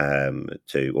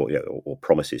or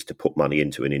promises to put money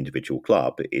into an individual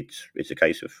club, it's a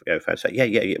case of fans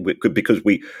say because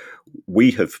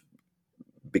we have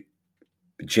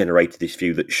generated this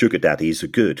view that sugar daddies are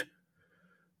good.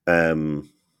 And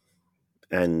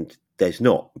there's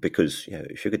not, because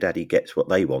sugar daddy gets what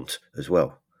they want as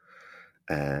well.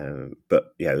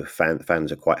 But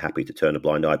fans are quite happy to turn a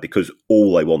blind eye because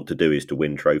all they want to do is to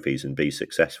win trophies and be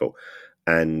successful.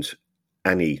 And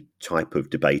any type of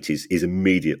debate is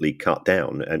immediately cut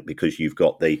down, and because you've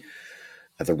got the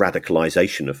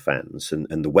radicalisation of fans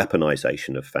and the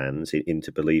weaponisation of fans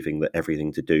into believing that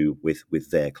everything to do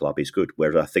with their club is good.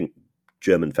 Whereas I think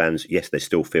German fans, yes, they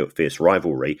still feel fierce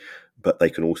rivalry, but they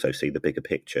can also see the bigger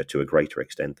picture to a greater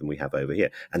extent than we have over here.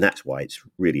 And that's why it's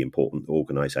really important that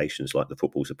organisations like the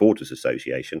Football Supporters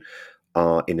Association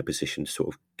are in a position to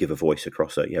sort of give a voice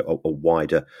across a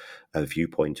wider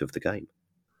viewpoint of the game.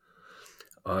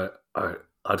 I'd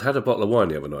had a bottle of wine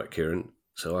the other night, Kieran,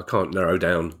 so I can't narrow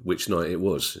down which night it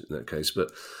was in that case,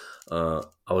 but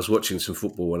I was watching some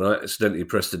football and I accidentally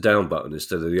pressed the down button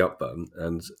instead of the up button,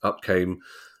 and up came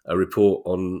a report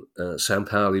on St.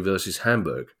 Pauli versus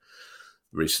Hamburg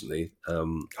recently.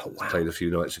 Played a few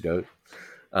nights ago.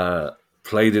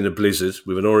 Played in a blizzard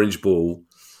with an orange ball.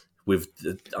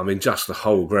 Just the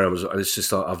whole ground was. It's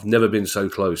just like I've never been so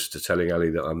close to telling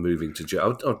Ali that I'm moving to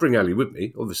Germany. I'd bring Ali with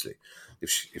me, obviously, if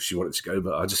she wanted to go.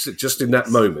 But I just in that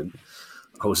moment,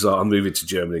 I was like, I'm moving to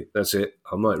Germany. That's it.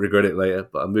 I might regret it later,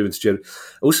 but I'm moving to Germany.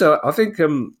 Also, I think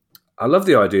I love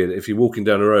the idea that if you're walking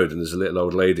down the road and there's a little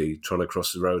old lady trying to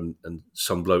cross the road and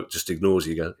some bloke just ignores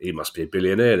you, go, he must be a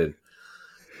billionaire then.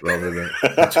 Rather than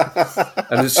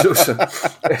and it's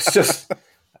just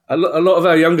a lot of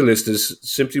our younger listeners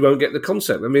simply won't get the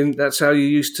concept. I mean, that's how you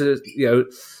used to,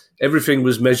 everything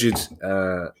was measured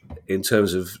in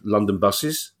terms of London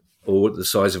buses or the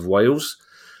size of Wales,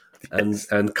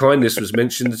 and kindness was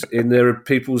mentioned in there of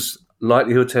people's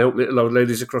likelihood to help little old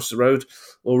ladies across the road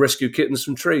or rescue kittens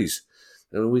from trees.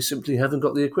 And we simply haven't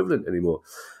got the equivalent anymore.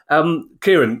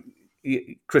 Kieran,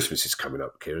 Christmas is coming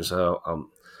up, Kieran, so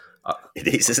it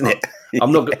is, isn't it?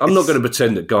 I'm not going to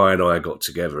pretend that Guy and I got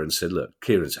together and said, look,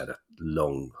 Kieran's had a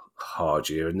long, hard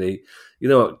year, and you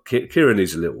know what, Kieran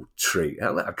needs a little treat.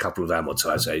 How about a couple of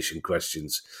amortisation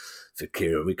questions for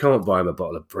Kieran? We can't buy him a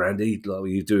bottle of brandy like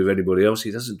you do with anybody else.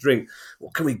 He doesn't drink.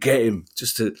 What can we get him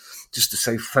just to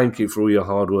say thank you for all your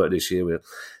hard work this year? We've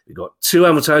got 2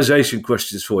 amortisation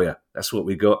questions for you. That's what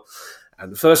we got.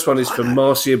 And the first one is from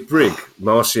Marcia Brigg.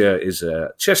 Marcia is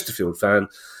a Chesterfield fan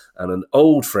and an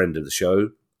old friend of the show.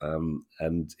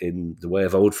 And in the way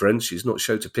of old friends, she's not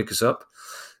sure to pick us up.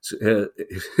 So,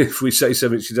 if we say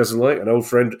something she doesn't like, an old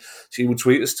friend, she will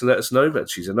tweet us to let us know. But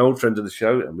she's an old friend of the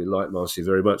show, and we like Marcia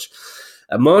very much.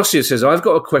 And Marcia says, I've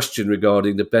got a question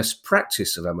regarding the best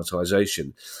practice of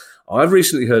amortisation. I've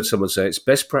recently heard someone say it's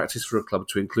best practice for a club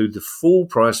to include the full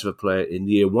price of a player in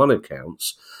year 1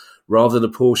 accounts rather than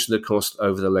a portion of the cost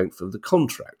over the length of the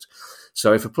contract.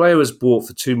 So if a player was bought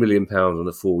for £2 million on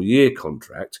a 4-year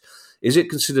contract, is it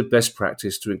considered best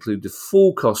practice to include the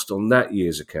full cost on that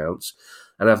year's accounts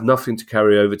and have nothing to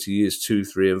carry over to years 2,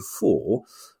 3 and 4?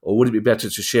 Or would it be better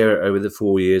to share it over the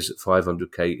 4 years at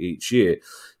 500k each year?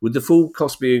 Would the full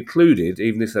cost be included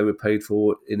even if they were paid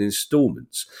for in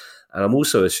instalments? And I'm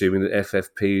also assuming that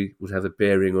FFP would have a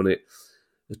bearing on it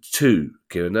too,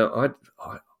 Kieran. Now,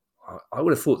 I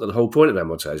would have thought that the whole point of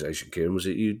amortisation, Kieran, was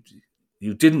that you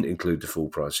didn't include the full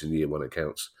price in the year 1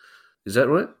 accounts. Is that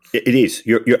right? It is.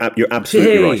 You're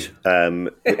absolutely Hey.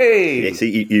 right. Hey.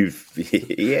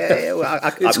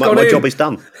 My job is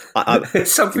done.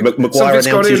 Maguire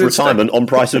announces retirement on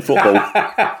Price of Football,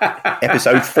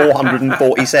 episode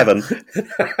 447.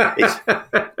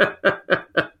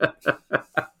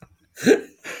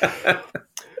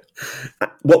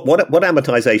 What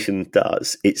amortization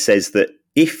does, it says that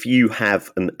if you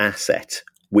have an asset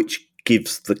which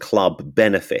gives the club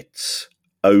benefits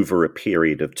over a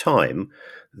period of time,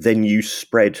 then you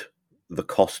spread the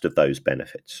cost of those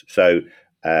benefits. So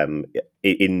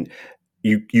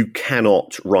you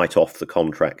cannot write off the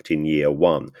contract in year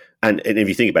one. And if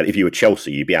you think about it, if you were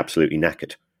Chelsea, you'd be absolutely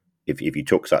knackered if you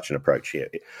took such an approach here.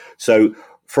 So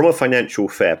from a financial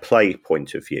fair play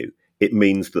point of view, it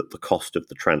means that the cost of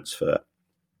the transfer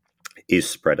is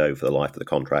spread over the life of the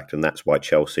contract. And that's why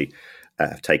Chelsea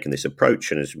have taken this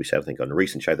approach. And as we said, I think on a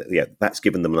recent show, that's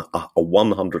given them a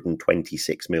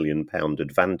 £126 million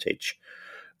advantage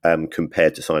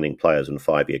compared to signing players on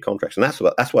 5-year contracts. And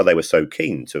that's why they were so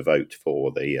keen to vote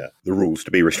for the rules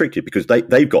to be restricted, because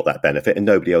they've got that benefit and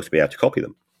nobody else will be able to copy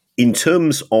them. In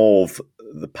terms of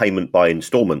the payment by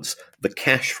instalments, the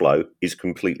cash flow is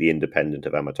completely independent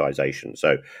of amortization.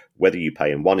 So whether you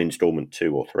pay in one instalment,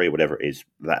 2 or 3, whatever it is,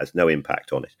 that has no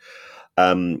impact on it.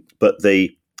 But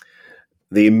the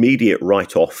immediate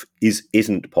write-off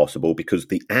isn't possible because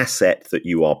the asset that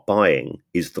you are buying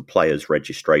is the player's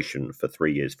registration for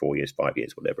 3 years, 4 years, 5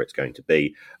 years, whatever it's going to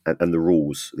be. And the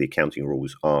rules, the accounting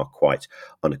rules, are quite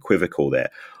unequivocal there.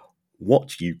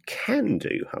 What you can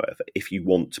do, however, if you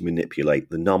want to manipulate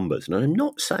the numbers, and I'm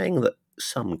not saying that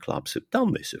some clubs have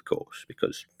done this, of course,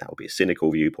 because that would be a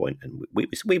cynical viewpoint, and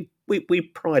we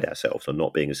pride ourselves on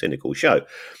not being a cynical show,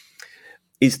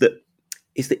 is that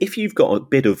if you've got a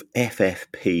bit of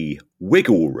FFP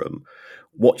wiggle room,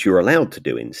 what you're allowed to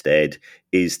do instead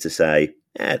is to say,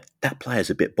 that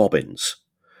player's a bit bobbins.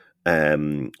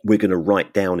 We're going to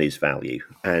write down his value,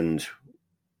 and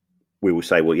we will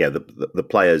say, well, yeah, the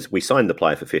players, we signed the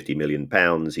player for £50 million.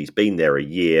 He's been there a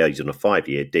year. He's on a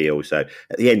 5-year deal. So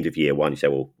at the end of year one, you say,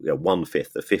 well,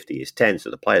 1/5 of 50 is 10. So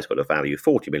the player's got a value of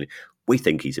 40 million. We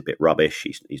think he's a bit rubbish.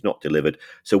 He's not delivered.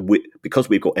 So because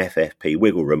we've got FFP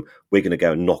wiggle room, we're going to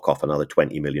go and knock off another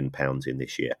 £20 million in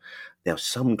this year. Now,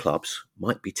 some clubs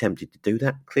might be tempted to do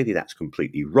that. Clearly, that's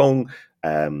completely wrong.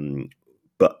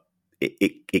 But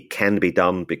it can be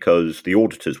done because the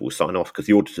auditors will sign off, because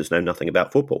the auditors know nothing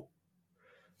about football.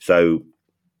 So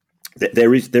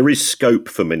there is scope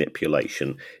for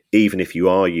manipulation, even if you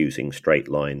are using straight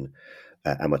line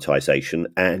amortization.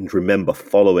 And remember,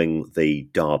 following the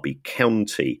Derby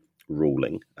County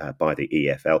ruling by the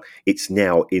EFL, it's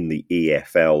now in the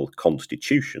EFL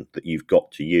constitution that you've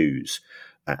got to use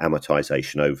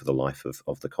amortization over the life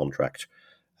of the contract.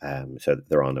 So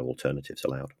there are no alternatives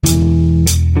allowed.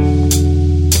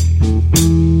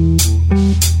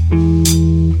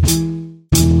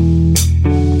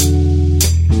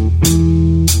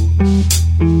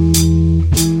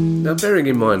 Now, bearing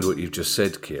in mind what you've just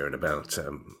said, Kieran, about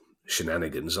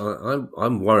shenanigans,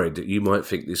 I'm worried that you might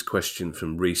think this question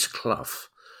from Reese Clough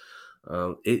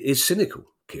is cynical,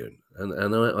 Kieran.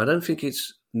 And I don't think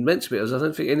it's meant to be, as I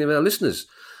don't think any of our listeners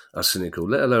are cynical,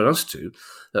 let alone us two.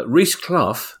 Reese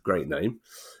Clough, great name,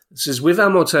 says, with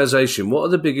amortisation, what are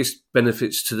the biggest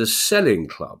benefits to the selling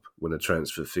club when a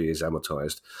transfer fee is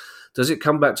amortised? Does it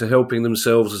come back to helping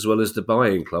themselves as well as the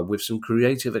buying club with some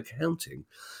creative accounting?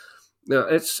 Now,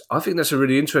 I think that's a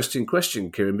really interesting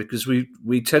question, Kieran, because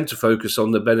we tend to focus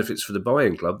on the benefits for the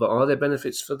buying club, but are there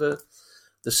benefits for the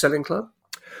selling club?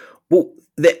 Well,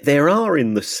 there are,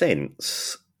 in the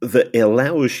sense that it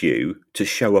allows you to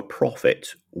show a profit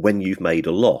when you've made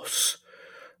a loss.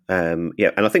 And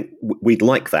I think we'd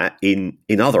like that in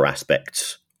other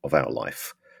aspects of our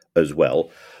life as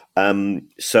well.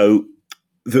 So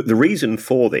the reason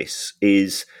for this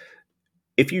is,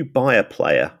 if you buy a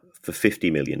player for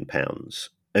 £50 million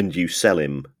and you sell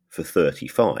him for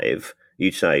 35,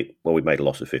 you'd say, well, we made a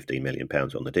loss of £15 million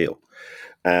on the deal.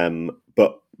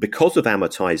 But because of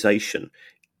amortization,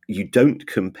 you don't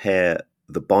compare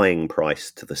the buying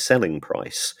price to the selling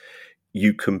price.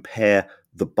 You compare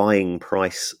the buying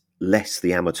price less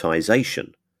the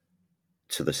amortization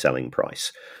to the selling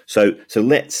price. So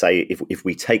let's say if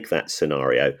we take that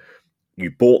scenario,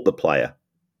 you bought the player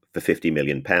for £50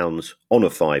 million on a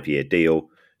 5-year deal.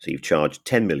 So you've charged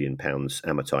 £10 million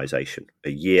amortization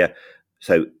a year.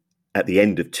 So at the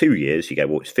end of 2 years, you go,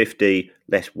 well, it's 50,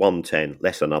 less 110,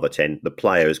 less another 10. The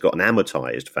player has got an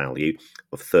amortised value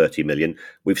of 30 million.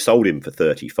 We've sold him for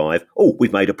 35. Oh,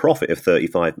 we've made a profit of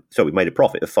 35. So we've made a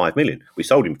profit of 5 million. We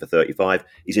sold him for 35.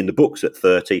 He's in the books at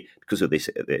 30 because of this,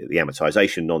 the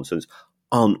amortisation nonsense.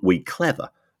 Aren't we clever?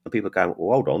 And people go,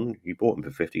 well, hold on, you bought him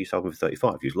for 50, you sold him for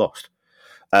 35, you've lost.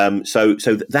 So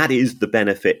that is the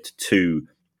benefit to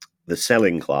the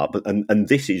selling club. And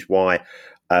this is why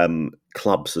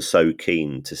clubs are so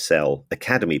keen to sell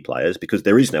academy players, because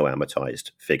there is no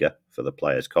amortised figure for the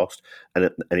player's cost,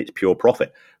 and it's pure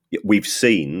profit. We've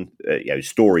seen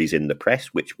stories in the press,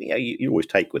 which you always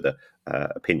take with a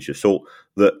pinch of salt,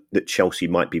 that Chelsea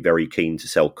might be very keen to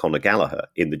sell Conor Gallagher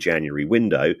in the January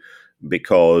window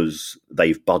because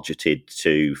they've budgeted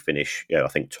to finish, I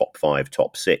think, top 5,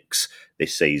 top 6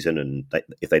 this season, and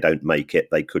if they don't make it,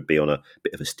 they could be on a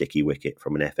bit of a sticky wicket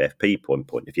from an FFP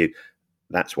point of view.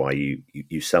 That's why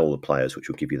you sell the players which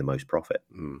will give you the most profit.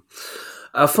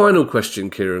 Our final question,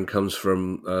 Kieran, comes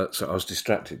from. So I was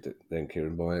distracted then,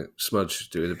 Kieran, by Smudge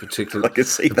doing a particular. I can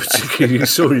see that. You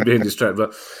saw you being distracted,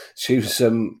 but she was.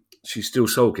 She's still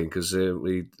sulking because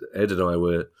Ed and I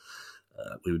were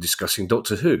discussing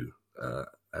Doctor Who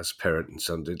as parent and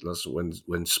son did last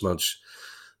when Smudge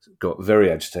got very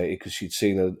agitated because she'd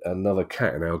seen another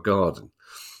cat in our garden,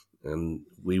 and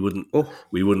we wouldn't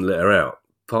let her out.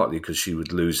 Partly because she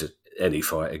would lose any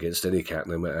fight against any cat,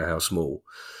 no matter how small,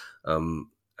 and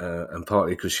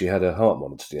partly because she had her heart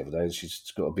monitored the other day, and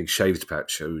she's got a big shaved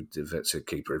patch. So the vet said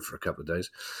keep her in for a couple of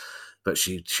days, but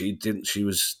she didn't. She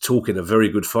was talking a very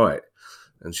good fight,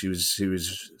 and she was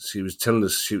telling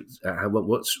us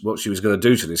what she was going to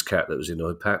do to this cat that was in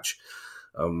her patch,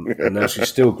 and now she's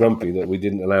still grumpy that we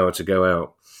didn't allow her to go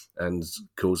out, and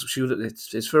cause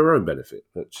it's for her own benefit,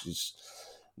 but she's.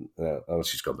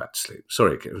 She's gone back to sleep.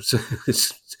 Sorry, Kieran.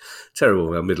 It's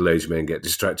terrible how middle-aged men get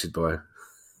distracted by.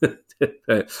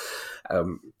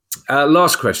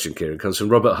 Last question, Kieran, comes from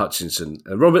Robert Hutchinson.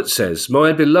 Robert says,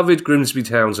 my beloved Grimsby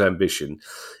Town's ambition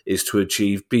is to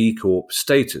achieve B Corp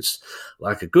status.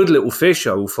 Like a good little fish,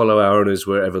 I will follow our owners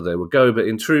wherever they will go, but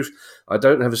in truth, I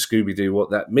don't have a Scooby-Doo what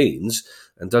that means,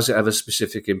 and does it have a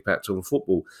specific impact on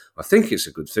football? I think it's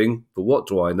a good thing, but what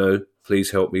do I know? Please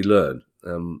help me learn,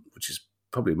 which is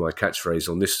probably my catchphrase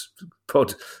on this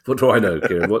pod. What do I know,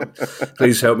 Kieran?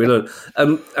 Please help me learn.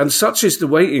 And such is the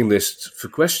waiting list for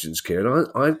questions, Kieran.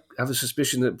 I have a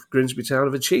suspicion that Grimsby Town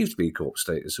have achieved B Corp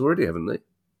status already, haven't they?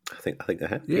 I think they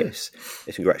have. Yeah. Yes,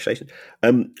 congratulations.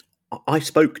 I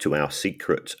spoke to our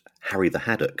secret Harry the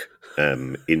Haddock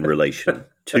in relation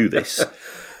to this.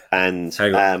 And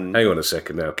hang on a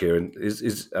second now, Kieran.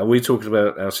 Are we talking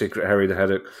about our secret Harry the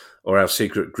Haddock or our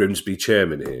secret Grimsby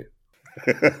chairman here?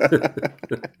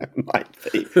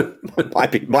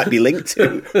 might be linked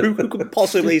to. Who could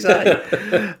possibly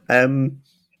say?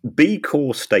 B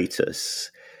Corp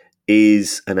status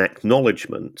is an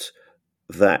acknowledgement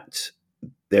that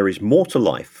there is more to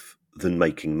life than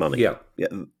making money. Yeah.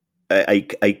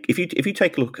 If you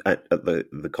take a look at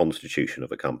the constitution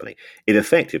of a company, it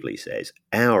effectively says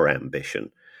our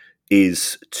ambition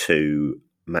is to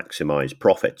maximise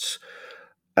profits,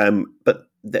 but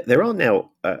there are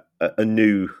now a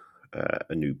new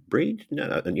breed,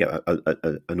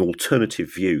 an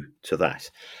alternative view to that,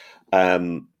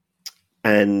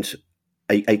 and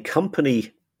a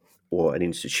company or an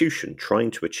institution trying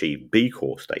to achieve B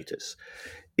Corp status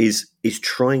is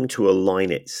trying to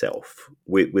align itself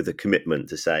with a commitment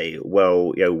to say,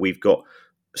 well, we've got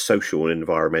social and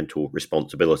environmental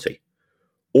responsibility,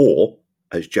 or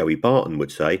as Joey Barton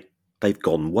would say, they've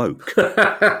gone woke.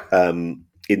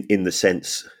 In the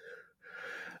sense,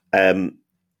 and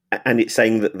it's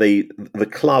saying that the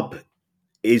club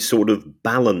is sort of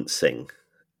balancing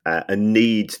a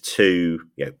need to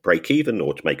break even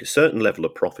or to make a certain level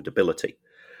of profitability,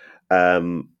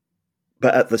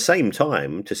 but at the same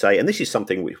time to say, and this is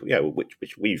something which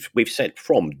we've said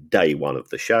from day one of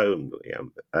the show,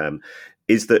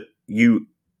 is that you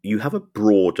have a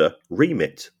broader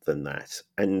remit than that,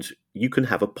 and you can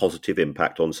have a positive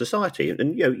impact on society.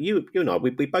 And you and I,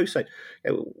 we both say,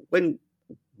 when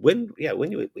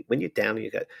you're down,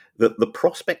 you go the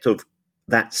prospect of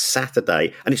that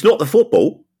Saturday, and it's not the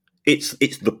football, it's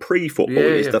the pre-football.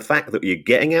 It's the fact that you're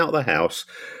getting out of the house,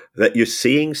 that you're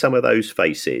seeing some of those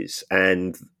faces,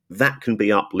 and that can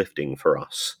be uplifting for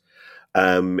us.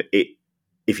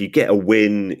 If you get a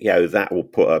win, that will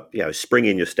put a spring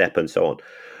in your step and so on.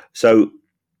 So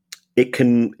it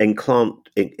can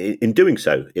in doing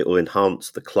so, it will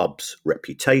enhance the club's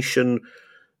reputation.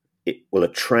 It will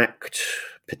attract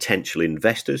potential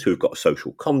investors who've got a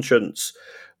social conscience,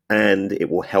 and it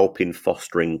will help in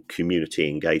fostering community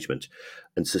engagement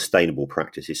and sustainable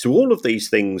practices. So all of these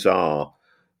things are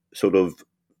sort of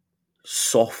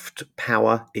soft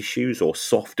power issues or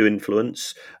soft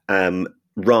influence,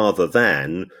 rather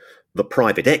than the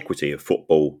private equity of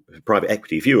football. Private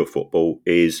equity view of football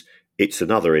is it's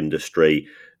another industry.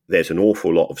 There's an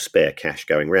awful lot of spare cash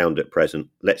going around at present.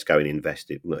 Let's go and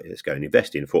invest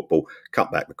in football.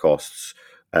 Cut back the costs.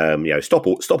 Stop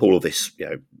all of this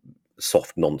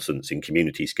soft nonsense in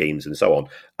community schemes and so on,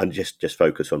 and just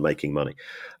focus on making money.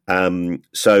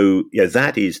 So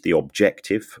that is the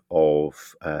objective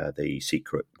of the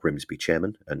secret Grimsby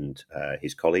chairman and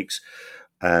his colleagues,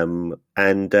 and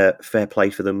fair play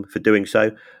for them for doing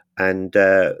so. And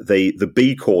the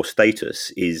B Corp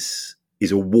status is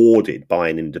awarded by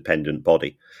an independent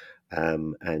body,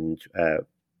 and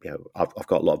I've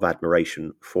got a lot of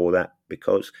admiration for that,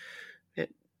 because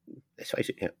let's face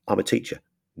it, I'm a teacher.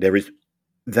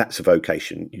 That's a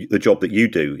vocation. The job that you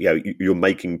do, you're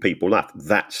making people laugh.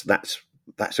 That's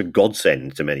a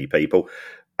godsend to many people.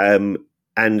 And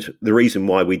the reason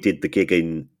why we did the gig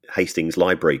in Hastings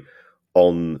Library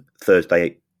on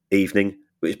Thursday evening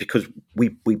is because we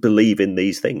believe in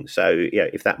these things. So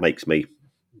if that makes me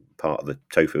part of the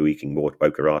tofu eating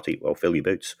wokerati, well, fill your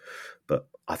boots. But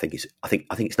I think it's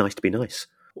nice to be nice.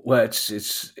 Well,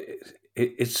 it's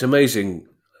amazing.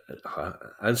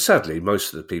 And sadly,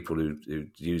 most of the people who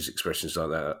use expressions like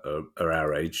that are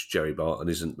our age. Jerry Barton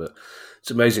isn't, but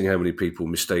it's amazing how many people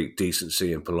mistake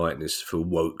decency and politeness for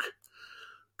woke,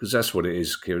 because that's what it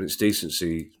is, Kieran. It's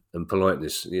decency and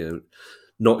politeness.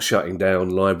 Not shutting down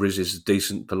libraries is a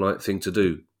decent, polite thing to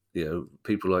do.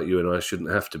 People like you and I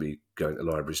shouldn't have to be going to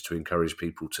libraries to encourage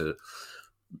people to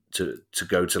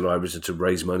go to libraries and to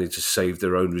raise money to save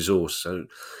their own resource. So,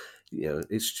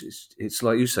 it's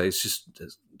like you say,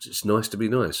 it's nice to be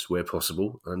nice where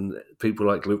possible, and people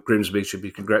like Grimsby should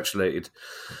be congratulated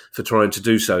for trying to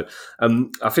do so.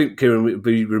 I think, Kieran, we'd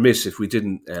be remiss if we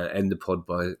didn't end the pod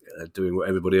by doing what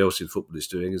everybody else in football is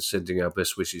doing and sending our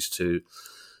best wishes to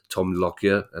Tom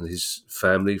Lockyer and his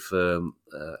family for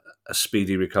a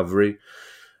speedy recovery.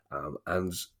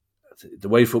 And the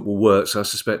way football works, I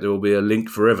suspect there will be a link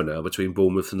forever now between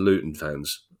Bournemouth and Luton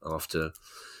fans after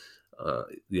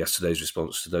yesterday's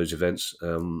response to those events.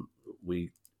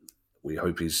 We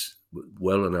hope he's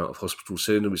well and out of hospital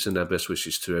soon, and we send our best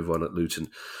wishes to everyone at Luton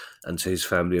and to his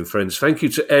family and friends. Thank you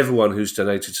to everyone who's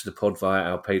donated to the pod via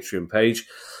our Patreon page.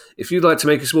 If you'd like to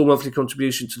make a small monthly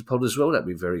contribution to the pod as well, that'd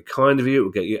be very kind of you. It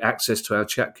will get you access to our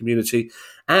chat community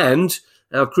and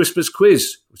our Christmas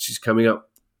quiz, which is coming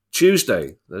up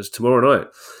Tuesday. That's tomorrow night.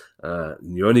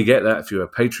 You only get that if you're a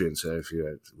Patreon. So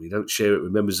we don't share it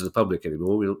with members of the public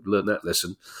anymore. We'll learn that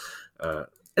lesson.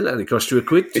 And that only cost you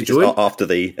 £1 to join. After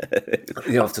the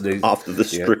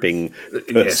stripping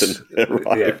person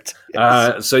arrived.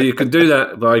 Yes. So you can do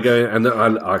that by going, and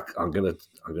I'm going to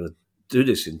do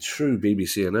this in true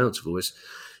BBC announcer voice.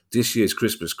 This year's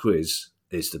Christmas quiz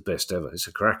is the best ever. It's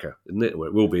a cracker, isn't it? Well,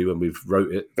 it will be when we've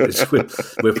wrote it. We're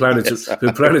planning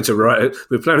to write it.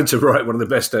 We're planning to write one of the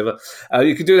best ever.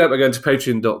 You can do that by going to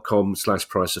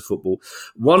patreon.com/priceoffootball.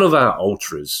 One of our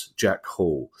ultras, Jack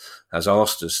Hall, has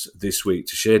asked us this week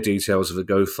to share details of a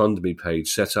GoFundMe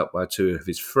page set up by two of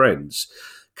his friends,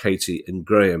 Katie and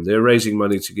Graham. They're raising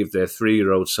money to give their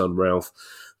 3-year-old son, Ralph,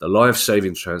 the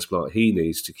life-saving transplant he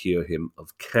needs to cure him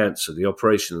of cancer. The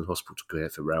operation and hospital care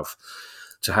for Ralph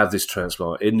to have this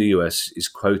transplant in the US is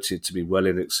quoted to be well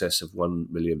in excess of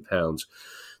 £1 million.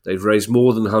 They've raised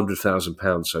more than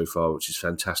 £100,000 so far, which is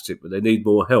fantastic, but they need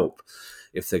more help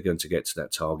if they're going to get to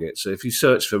that target. So if you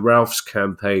search for Ralph's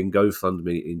Campaign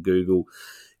GoFundMe in Google,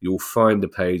 you'll find the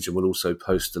page, and we'll also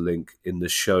post the link in the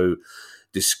show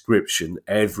description.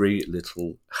 Every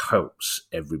little helps,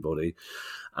 everybody.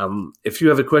 If you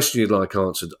have a question you'd like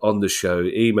answered on the show,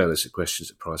 email us at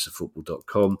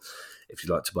questions@priceoffootball.com. If you'd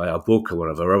like to buy our book or one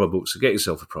of our other books or get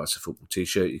yourself a Price of Football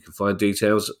t-shirt, you can find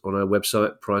details on our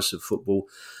website,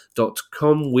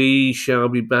 priceoffootball.com. We shall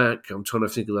be back. I'm trying to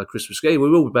think of our Christmas game. We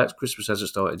will be back. Christmas hasn't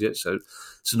started yet, so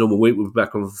it's a normal week. We'll be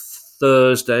back on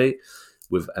Thursday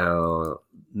with our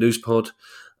news pod.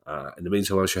 In the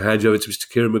meantime, I shall hand you over to Mr.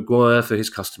 Kieran Maguire for his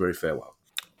customary farewell.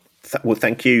 Well,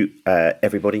 thank you,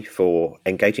 everybody, for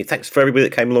engaging. Thanks for everybody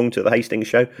that came along to the Hastings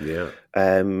show. Yeah,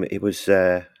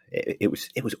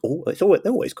 it's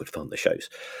always good fun, the shows.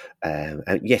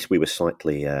 And yes, we were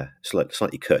slightly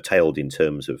curtailed in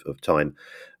terms of time,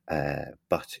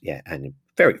 but yeah, and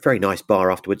very very nice bar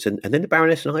afterwards. And then the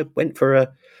Baroness and I went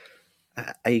for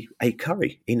a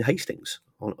curry in Hastings,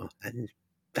 and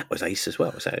that was ace as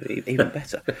well. So even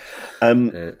better.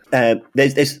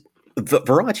 There's the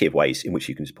variety of ways in which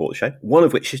you can support the show, one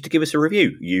of which is to give us a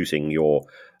review using your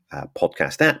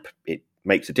podcast app. It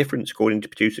makes a difference, according to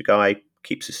Producer Guy,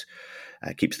 keeps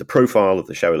the profile of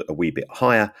the show a wee bit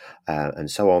higher, and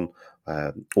so on.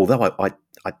 Although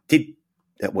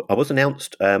I was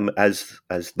announced as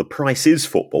The Price Is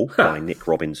Football by Nick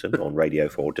Robinson on Radio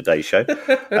 4, today's show.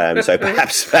 So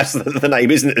perhaps the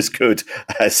name isn't as good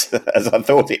as I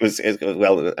thought it was.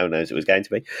 Well, who knows, it was going to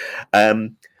be.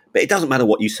 But it doesn't matter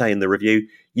what you say in the review.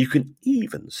 You can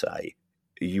even say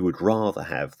you would rather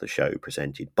have the show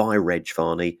presented by Reg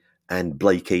Varney and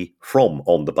Blakey from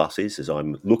On the Buses, as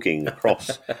I'm looking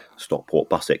across Stockport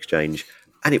Bus Exchange,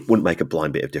 and it wouldn't make a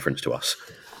blind bit of difference to us.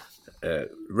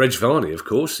 Reg Varney, of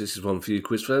course. This is one for you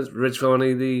quiz fans. Reg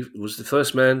Varney was the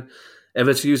first man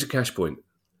ever to use a cash point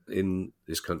in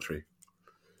this country.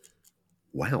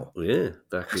 Wow! Yeah,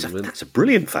 that's a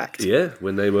brilliant fact. Yeah,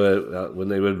 when they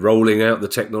were rolling out the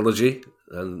technology,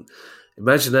 and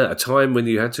imagine that, a time when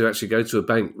you had to actually go to a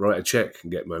bank, write a check,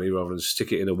 and get money rather than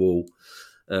stick it in a wall.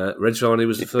 Reg Varney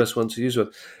was the first one to use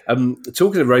one.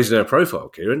 Talking of raising our profile,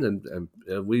 Kieran, and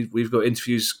we've got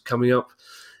interviews coming up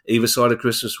either side of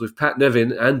Christmas with Pat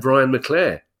Nevin and Brian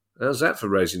McClare. How's that for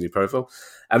raising your profile?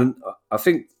 And I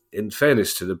think, in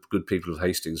fairness to the good people of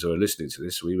Hastings who are listening to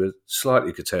this, we were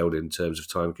slightly curtailed in terms of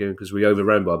time, Kieran, because we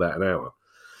overran by about an hour.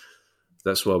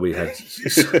 That's why we had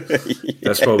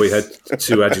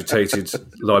two agitated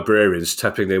librarians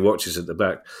tapping their watches at the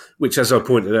back, which, as I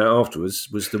pointed out afterwards,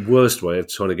 was the worst way of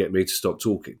trying to get me to stop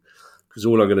talking. Because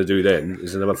all I'm going to do then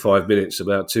is another 5 minutes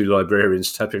about two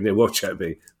librarians tapping their watch at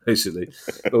me, basically.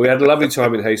 But we had a lovely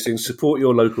time in Hastings. Support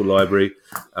your local library,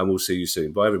 and we'll see you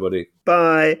soon. Bye, everybody.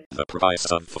 Bye. The Price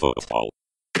of Football.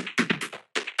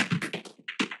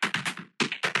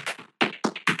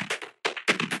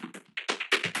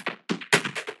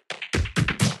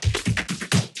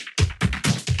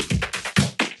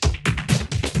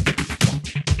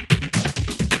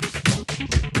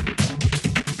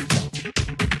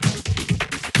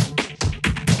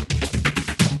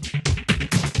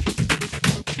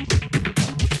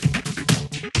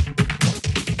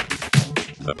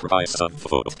 The Price of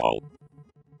Football.